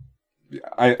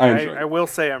 I enjoyed it. I will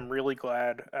say I'm really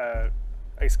glad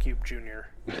Ice Cube Jr.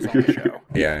 is on the show.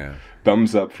 Yeah.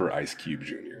 Thumbs up for Ice Cube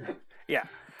Jr. Yeah.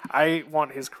 I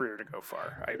want his career to go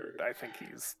far. I think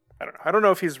he's, I don't know. I don't know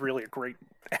if he's really a great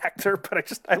actor,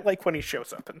 but I like when he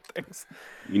shows up in things.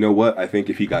 You know what? I think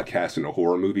if he got cast in a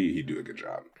horror movie, he'd do a good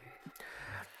job.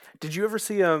 Did you ever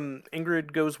see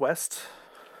Ingrid Goes West?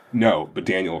 No, but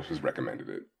Daniel has recommended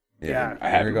it. Yeah. I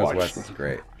haven't watched. West is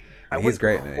great. He's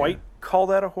great. Quite call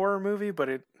that a horror movie, but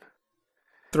it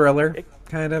thriller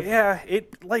kind of. Yeah,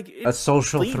 it a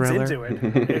social thriller into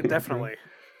it definitely.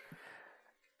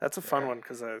 That's a fun one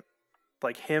because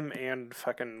like him and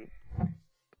fucking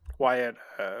Wyatt.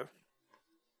 I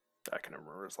can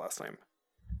remember his last name.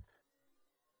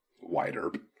 Wyatt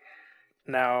Earp.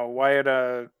 Now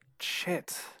Wyatt.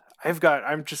 Shit.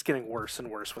 I'm just getting worse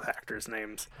and worse with actors'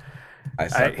 names.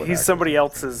 He's somebody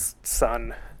else's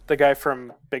son. The guy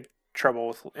from Big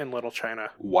Trouble in Little China.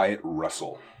 Wyatt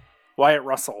Russell. Wyatt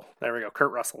Russell. There we go.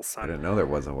 Kurt Russell's son. I didn't know there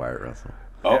was a Wyatt Russell.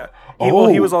 Oh.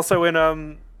 Yeah. He was also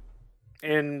in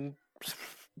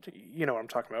you know what I'm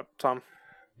talking about, Tom.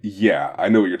 Yeah, I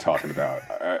know what you're talking about.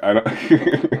 I don't.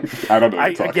 I don't know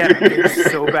what you're talking about. Again, I'm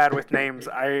so bad with names.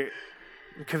 I'm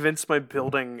convinced my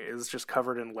building is just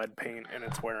covered in lead paint and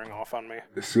it's wearing off on me.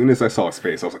 As soon as I saw his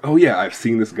face, I was like, "Oh yeah, I've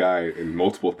seen this guy in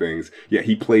multiple things." Yeah,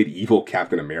 he played evil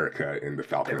Captain America in The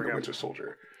Falcon and the Winter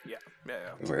Soldier. Yeah.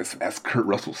 I was like, "That's Kurt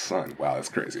Russell's son." Wow, that's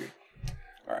crazy.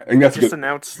 All right, I think that's just good.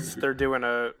 Announced they're doing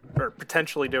or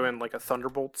potentially doing like a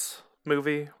Thunderbolts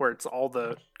movie where it's all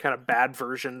the kind of bad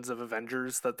versions of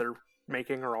Avengers that they're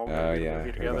making are all going to be a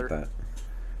movie together. That.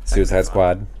 Suicide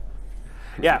Squad.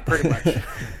 Yeah, pretty much.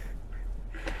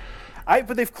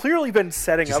 But they've clearly been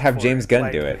setting Just up. have for James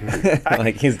Gunn do it.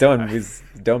 Like he's doing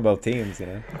both teams, you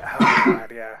know. Oh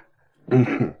God, yeah.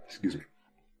 Excuse me.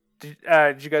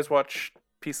 Did you guys watch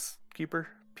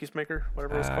Peacemaker,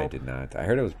 whatever it's called? I did not. I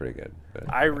heard it was pretty good.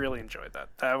 But I really enjoyed that.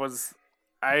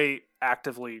 I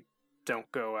actively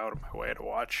don't go out of my way to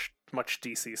watch much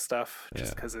DC stuff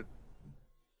just because it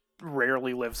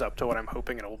rarely lives up to what I'm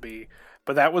hoping it'll be.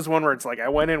 But that was one where it's like I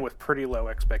went in with pretty low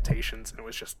expectations and it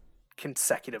was just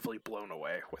consecutively blown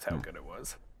away with how good it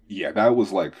was. Yeah, that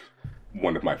was like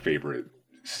one of my favorite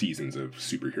seasons of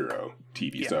superhero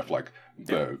TV stuff. Like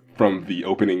from the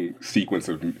opening sequence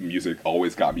of music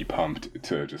always got me pumped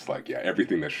to just like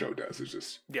everything that show does is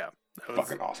just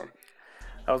fucking awesome.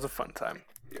 That was a fun time.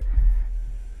 Yeah.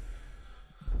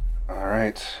 All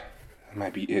right, that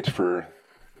might be it for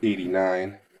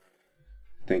 89.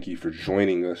 Thank you for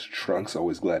joining us, Trunks.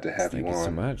 Always glad to have you on. Thank you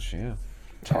so much. Yeah.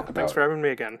 Talk about Thanks for having me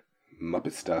again.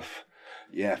 Muppet stuff.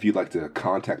 Yeah, if you'd like to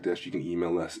contact us, you can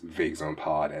email us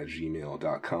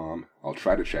vaguezonepod@gmail.com. I'll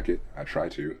try to check it. I try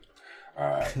to.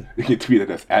 You can tweet at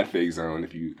us at VagueZone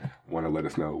if you want to let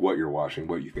us know what you're watching,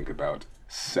 what you think about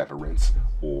Severance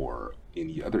or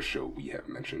any other show we have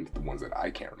mentioned, the ones that I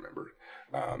can't remember.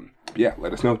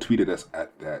 Let us know. Tweet at us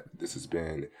at that. This has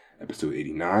been episode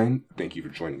 89. Thank you for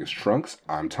joining us, Trunks.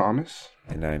 I'm Thomas.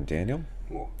 And I'm Daniel.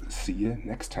 We'll see you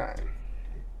next time.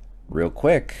 Real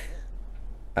quick,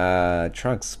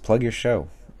 Trunks, plug your show.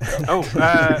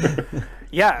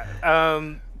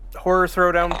 Horror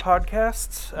Throwdown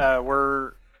podcast.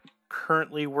 We're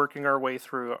currently working our way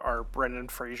through our Brendan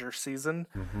Fraser season.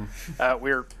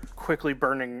 We're quickly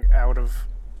burning out of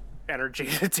energy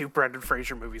to do Brendan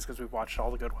Fraser movies because we've watched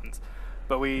all the good ones.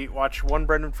 But we watched one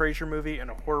Brendan Fraser movie and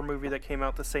a horror movie that came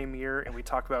out the same year, and we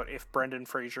talk about if Brendan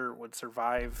Fraser would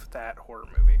survive that horror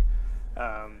movie.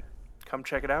 Come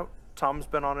check it out. Tom's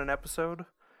been on an episode.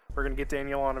 We're going to get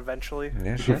Daniel on eventually.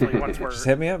 Yeah, sure. Once we're, just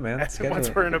hit me up, man.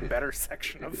 Once we're in a better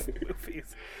section of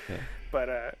movies. Yeah. But,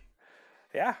 All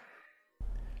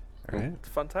right. It's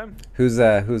a fun time. Who's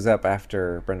up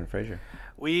after Brendan Fraser?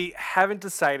 We haven't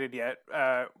decided yet,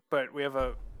 but we have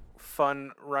a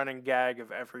fun running gag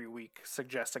of every week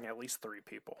suggesting at least 3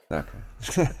 people. Okay.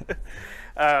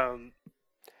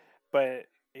 But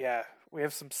yeah, we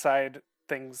have some side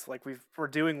things like we're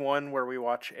doing one where we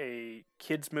watch a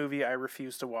kids movie I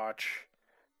refuse to watch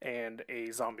and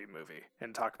a zombie movie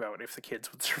and talk about if the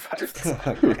kids would survive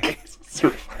the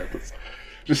zombie.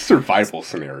 Just survival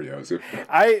scenarios.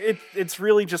 It's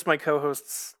really just my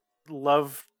co-hosts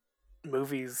love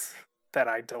movies that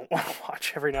I don't want to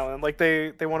watch every now and then. Like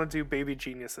they want to do Baby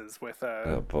Geniuses with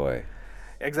oh boy.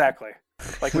 Exactly.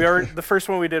 Like the first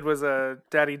one we did was a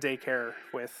Daddy Daycare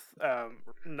with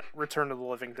Return of the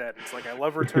Living Dead. It's like I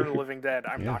love Return of the Living Dead.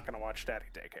 I'm not going to watch Daddy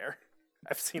Daycare.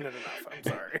 I've seen it enough. I'm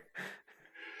sorry.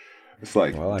 It's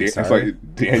like it's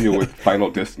like Daniel with Final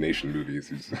Destination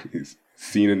movies. He's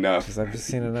seen enough. I've just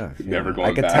seen enough. Never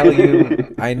going back. I back. can tell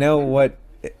you, I know what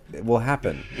will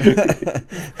happen.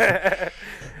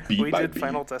 We did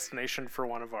Final Destination for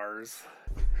one of ours.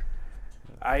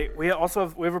 We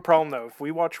have a problem though. If we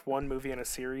watch one movie in a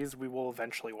series, we will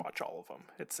eventually watch all of them.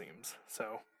 It seems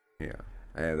so. Yeah,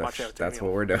 that's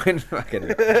what we're doing.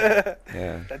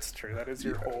 Yeah, that's true. That is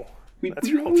your whole. That's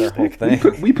your whole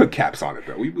thing. We put caps on it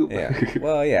though. Yeah.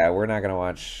 Well, yeah, we're not gonna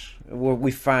watch. We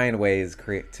find ways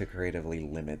to creatively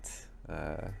limit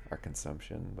our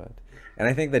consumption, and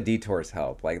I think the detours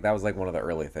help. Like that was like one of the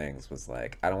early things was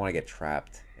like I don't want to get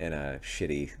trapped in a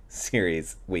shitty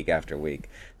series week after week.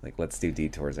 Like let's do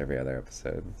detours every other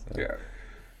episode. So. Yeah.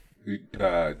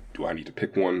 Do I need to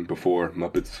pick one before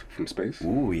Muppets from Space?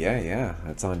 Ooh, yeah.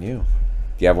 That's on you.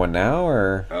 Do you have one now,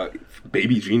 or?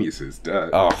 Baby Geniuses, duh.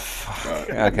 Oh, fuck.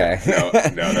 Okay.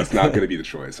 No, that's not going to be the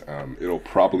choice. It'll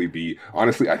probably be...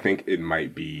 Honestly, I think it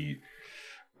might be...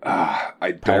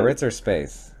 Pirates or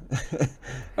Space?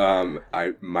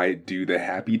 I might do the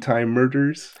Happy Time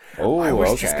Murders. Oh, I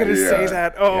was just gonna say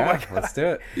that. Oh Yeah, my god. let's do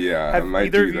it. Yeah, Have I might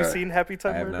either do of you that. seen Happy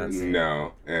Time I have not Murders? seen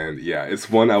No, and yeah, it's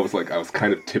one I was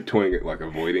kind of tiptoeing,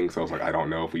 avoiding. So I was like, I don't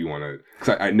know if we want to,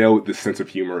 because I know the sense of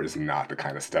humor is not the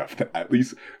kind of stuff that, at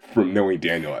least from knowing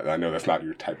Daniel, I know that's not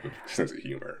your type of sense of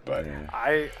humor. But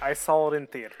I saw it in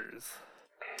theaters.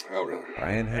 oh really?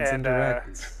 Brian Henson And,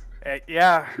 directs.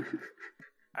 Yeah.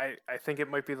 I think it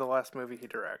might be the last movie he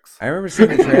directs. I remember seeing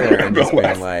the trailer and just The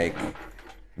being last- like,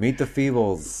 Meet the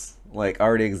Feebles,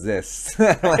 already exists.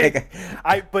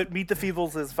 But Meet the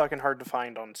Feebles is fucking hard to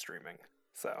find on streaming.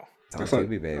 So It's on It's on-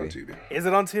 Tubi, baby. on Tubi. is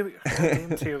it on Tubi? Damn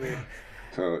Tubi.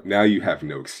 So now you have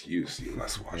no excuse. You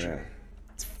must watch Yeah. it.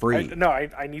 It's free.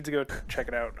 I need to go check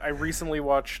it out. I recently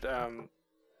watched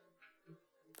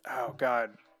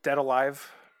Dead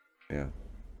Alive Yeah.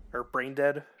 or Brain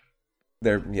Dead.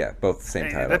 They're both the same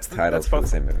Yeah, title. that's Titles both- for the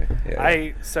same movie.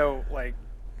 Yeah.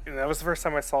 And that was the first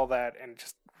time I saw that, and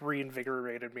just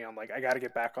reinvigorated me on I got to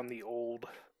get back on the old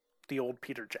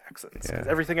Peter Jacksons. 'Cause Yeah,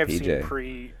 everything I've PJ. seen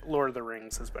pre Lord of the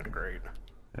Rings has been great.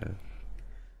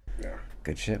 Yeah.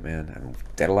 Good shit, man.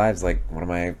 Dead Alive's one of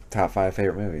my top 5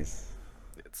 favorite movies.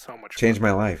 It's so much Changed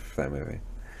my life, that movie.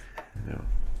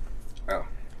 Oh,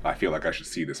 I feel like I should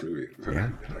see this movie. Yeah.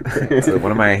 It's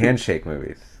one of my handshake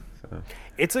movies. So.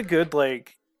 It's a good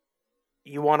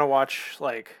you want to watch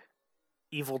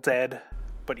Evil Dead,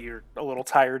 but you're a little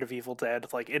tired of Evil Dead.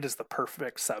 It is the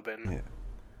perfect sub in. Yeah.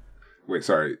 Wait,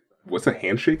 sorry. What's a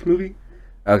handshake movie?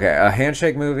 Okay, a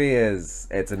handshake movie it's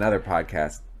another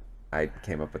podcast. I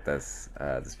came up with this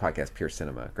podcast, Pure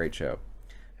Cinema, great show.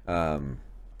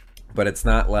 But it's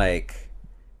not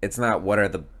what are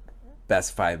the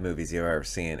best 5 movies you've ever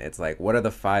seen. It's what are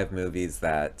the 5 movies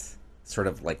that sort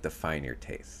of define your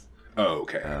taste. Oh,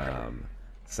 okay.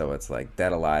 So it's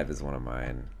Dead Alive is one of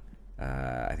mine.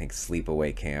 I think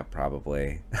Sleepaway Camp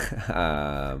probably.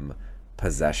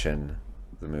 Possession,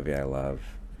 the movie I love.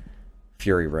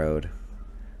 Fury Road.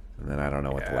 And then I don't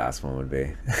know what the last one would be.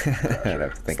 I'd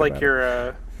have to think It's about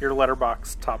it. your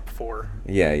Letterboxd top 4.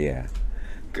 Yeah.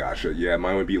 Gotcha. Yeah,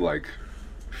 mine would be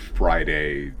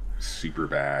Friday,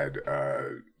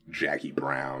 Superbad, Jackie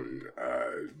Brown,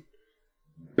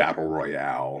 Battle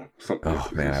Royale. Something. Oh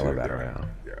man, I love Battle Royale.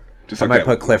 Yeah, just I might that.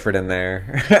 put Clifford in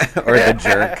there, or The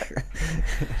Jerk.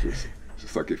 Just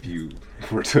if you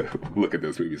were to look at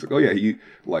those movies, oh yeah, he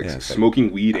likes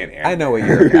smoking weed and anime. I know what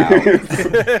you're about.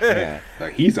 Yeah.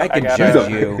 He's a, I can he's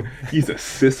judge a- you. He's a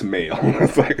cis male.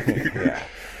 It's Yeah.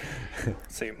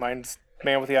 See, mine's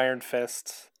Man with the Iron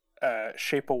Fist,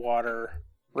 Shape of Water,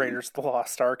 Raiders of the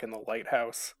Lost Ark, and The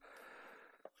Lighthouse.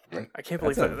 I can't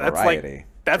believe That's a that's variety.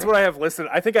 that's what I have listed.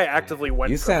 I think I actively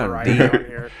went You for sound variety deep. on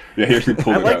here. Yeah, he actually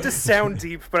pulled I it like up. to sound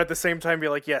deep, but at the same time be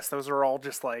yes, those are all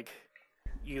just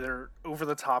either over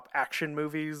the top action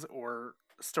movies or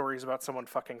stories about someone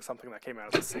fucking something that came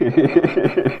out of the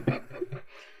sea.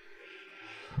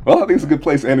 Well, I think it's a good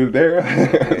place to end it there.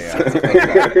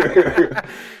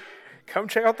 Come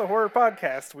check out the Horror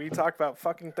Podcast. We talk about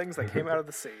fucking things that came out of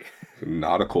the sea.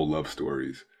 Nautical love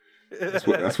stories. That's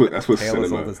what Tale as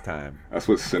cinema. old as time. That's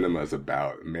what cinema is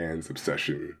about. Man's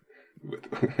obsession with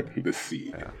the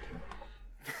sea. Yeah.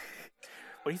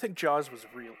 What do you think Jaws was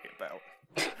really about?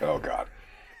 Oh God.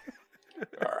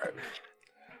 All right.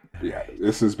 Yeah,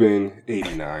 this has been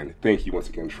 89. Thank you once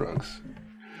again, Trunks.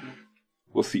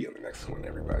 We'll see you in the next one,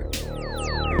 everybody.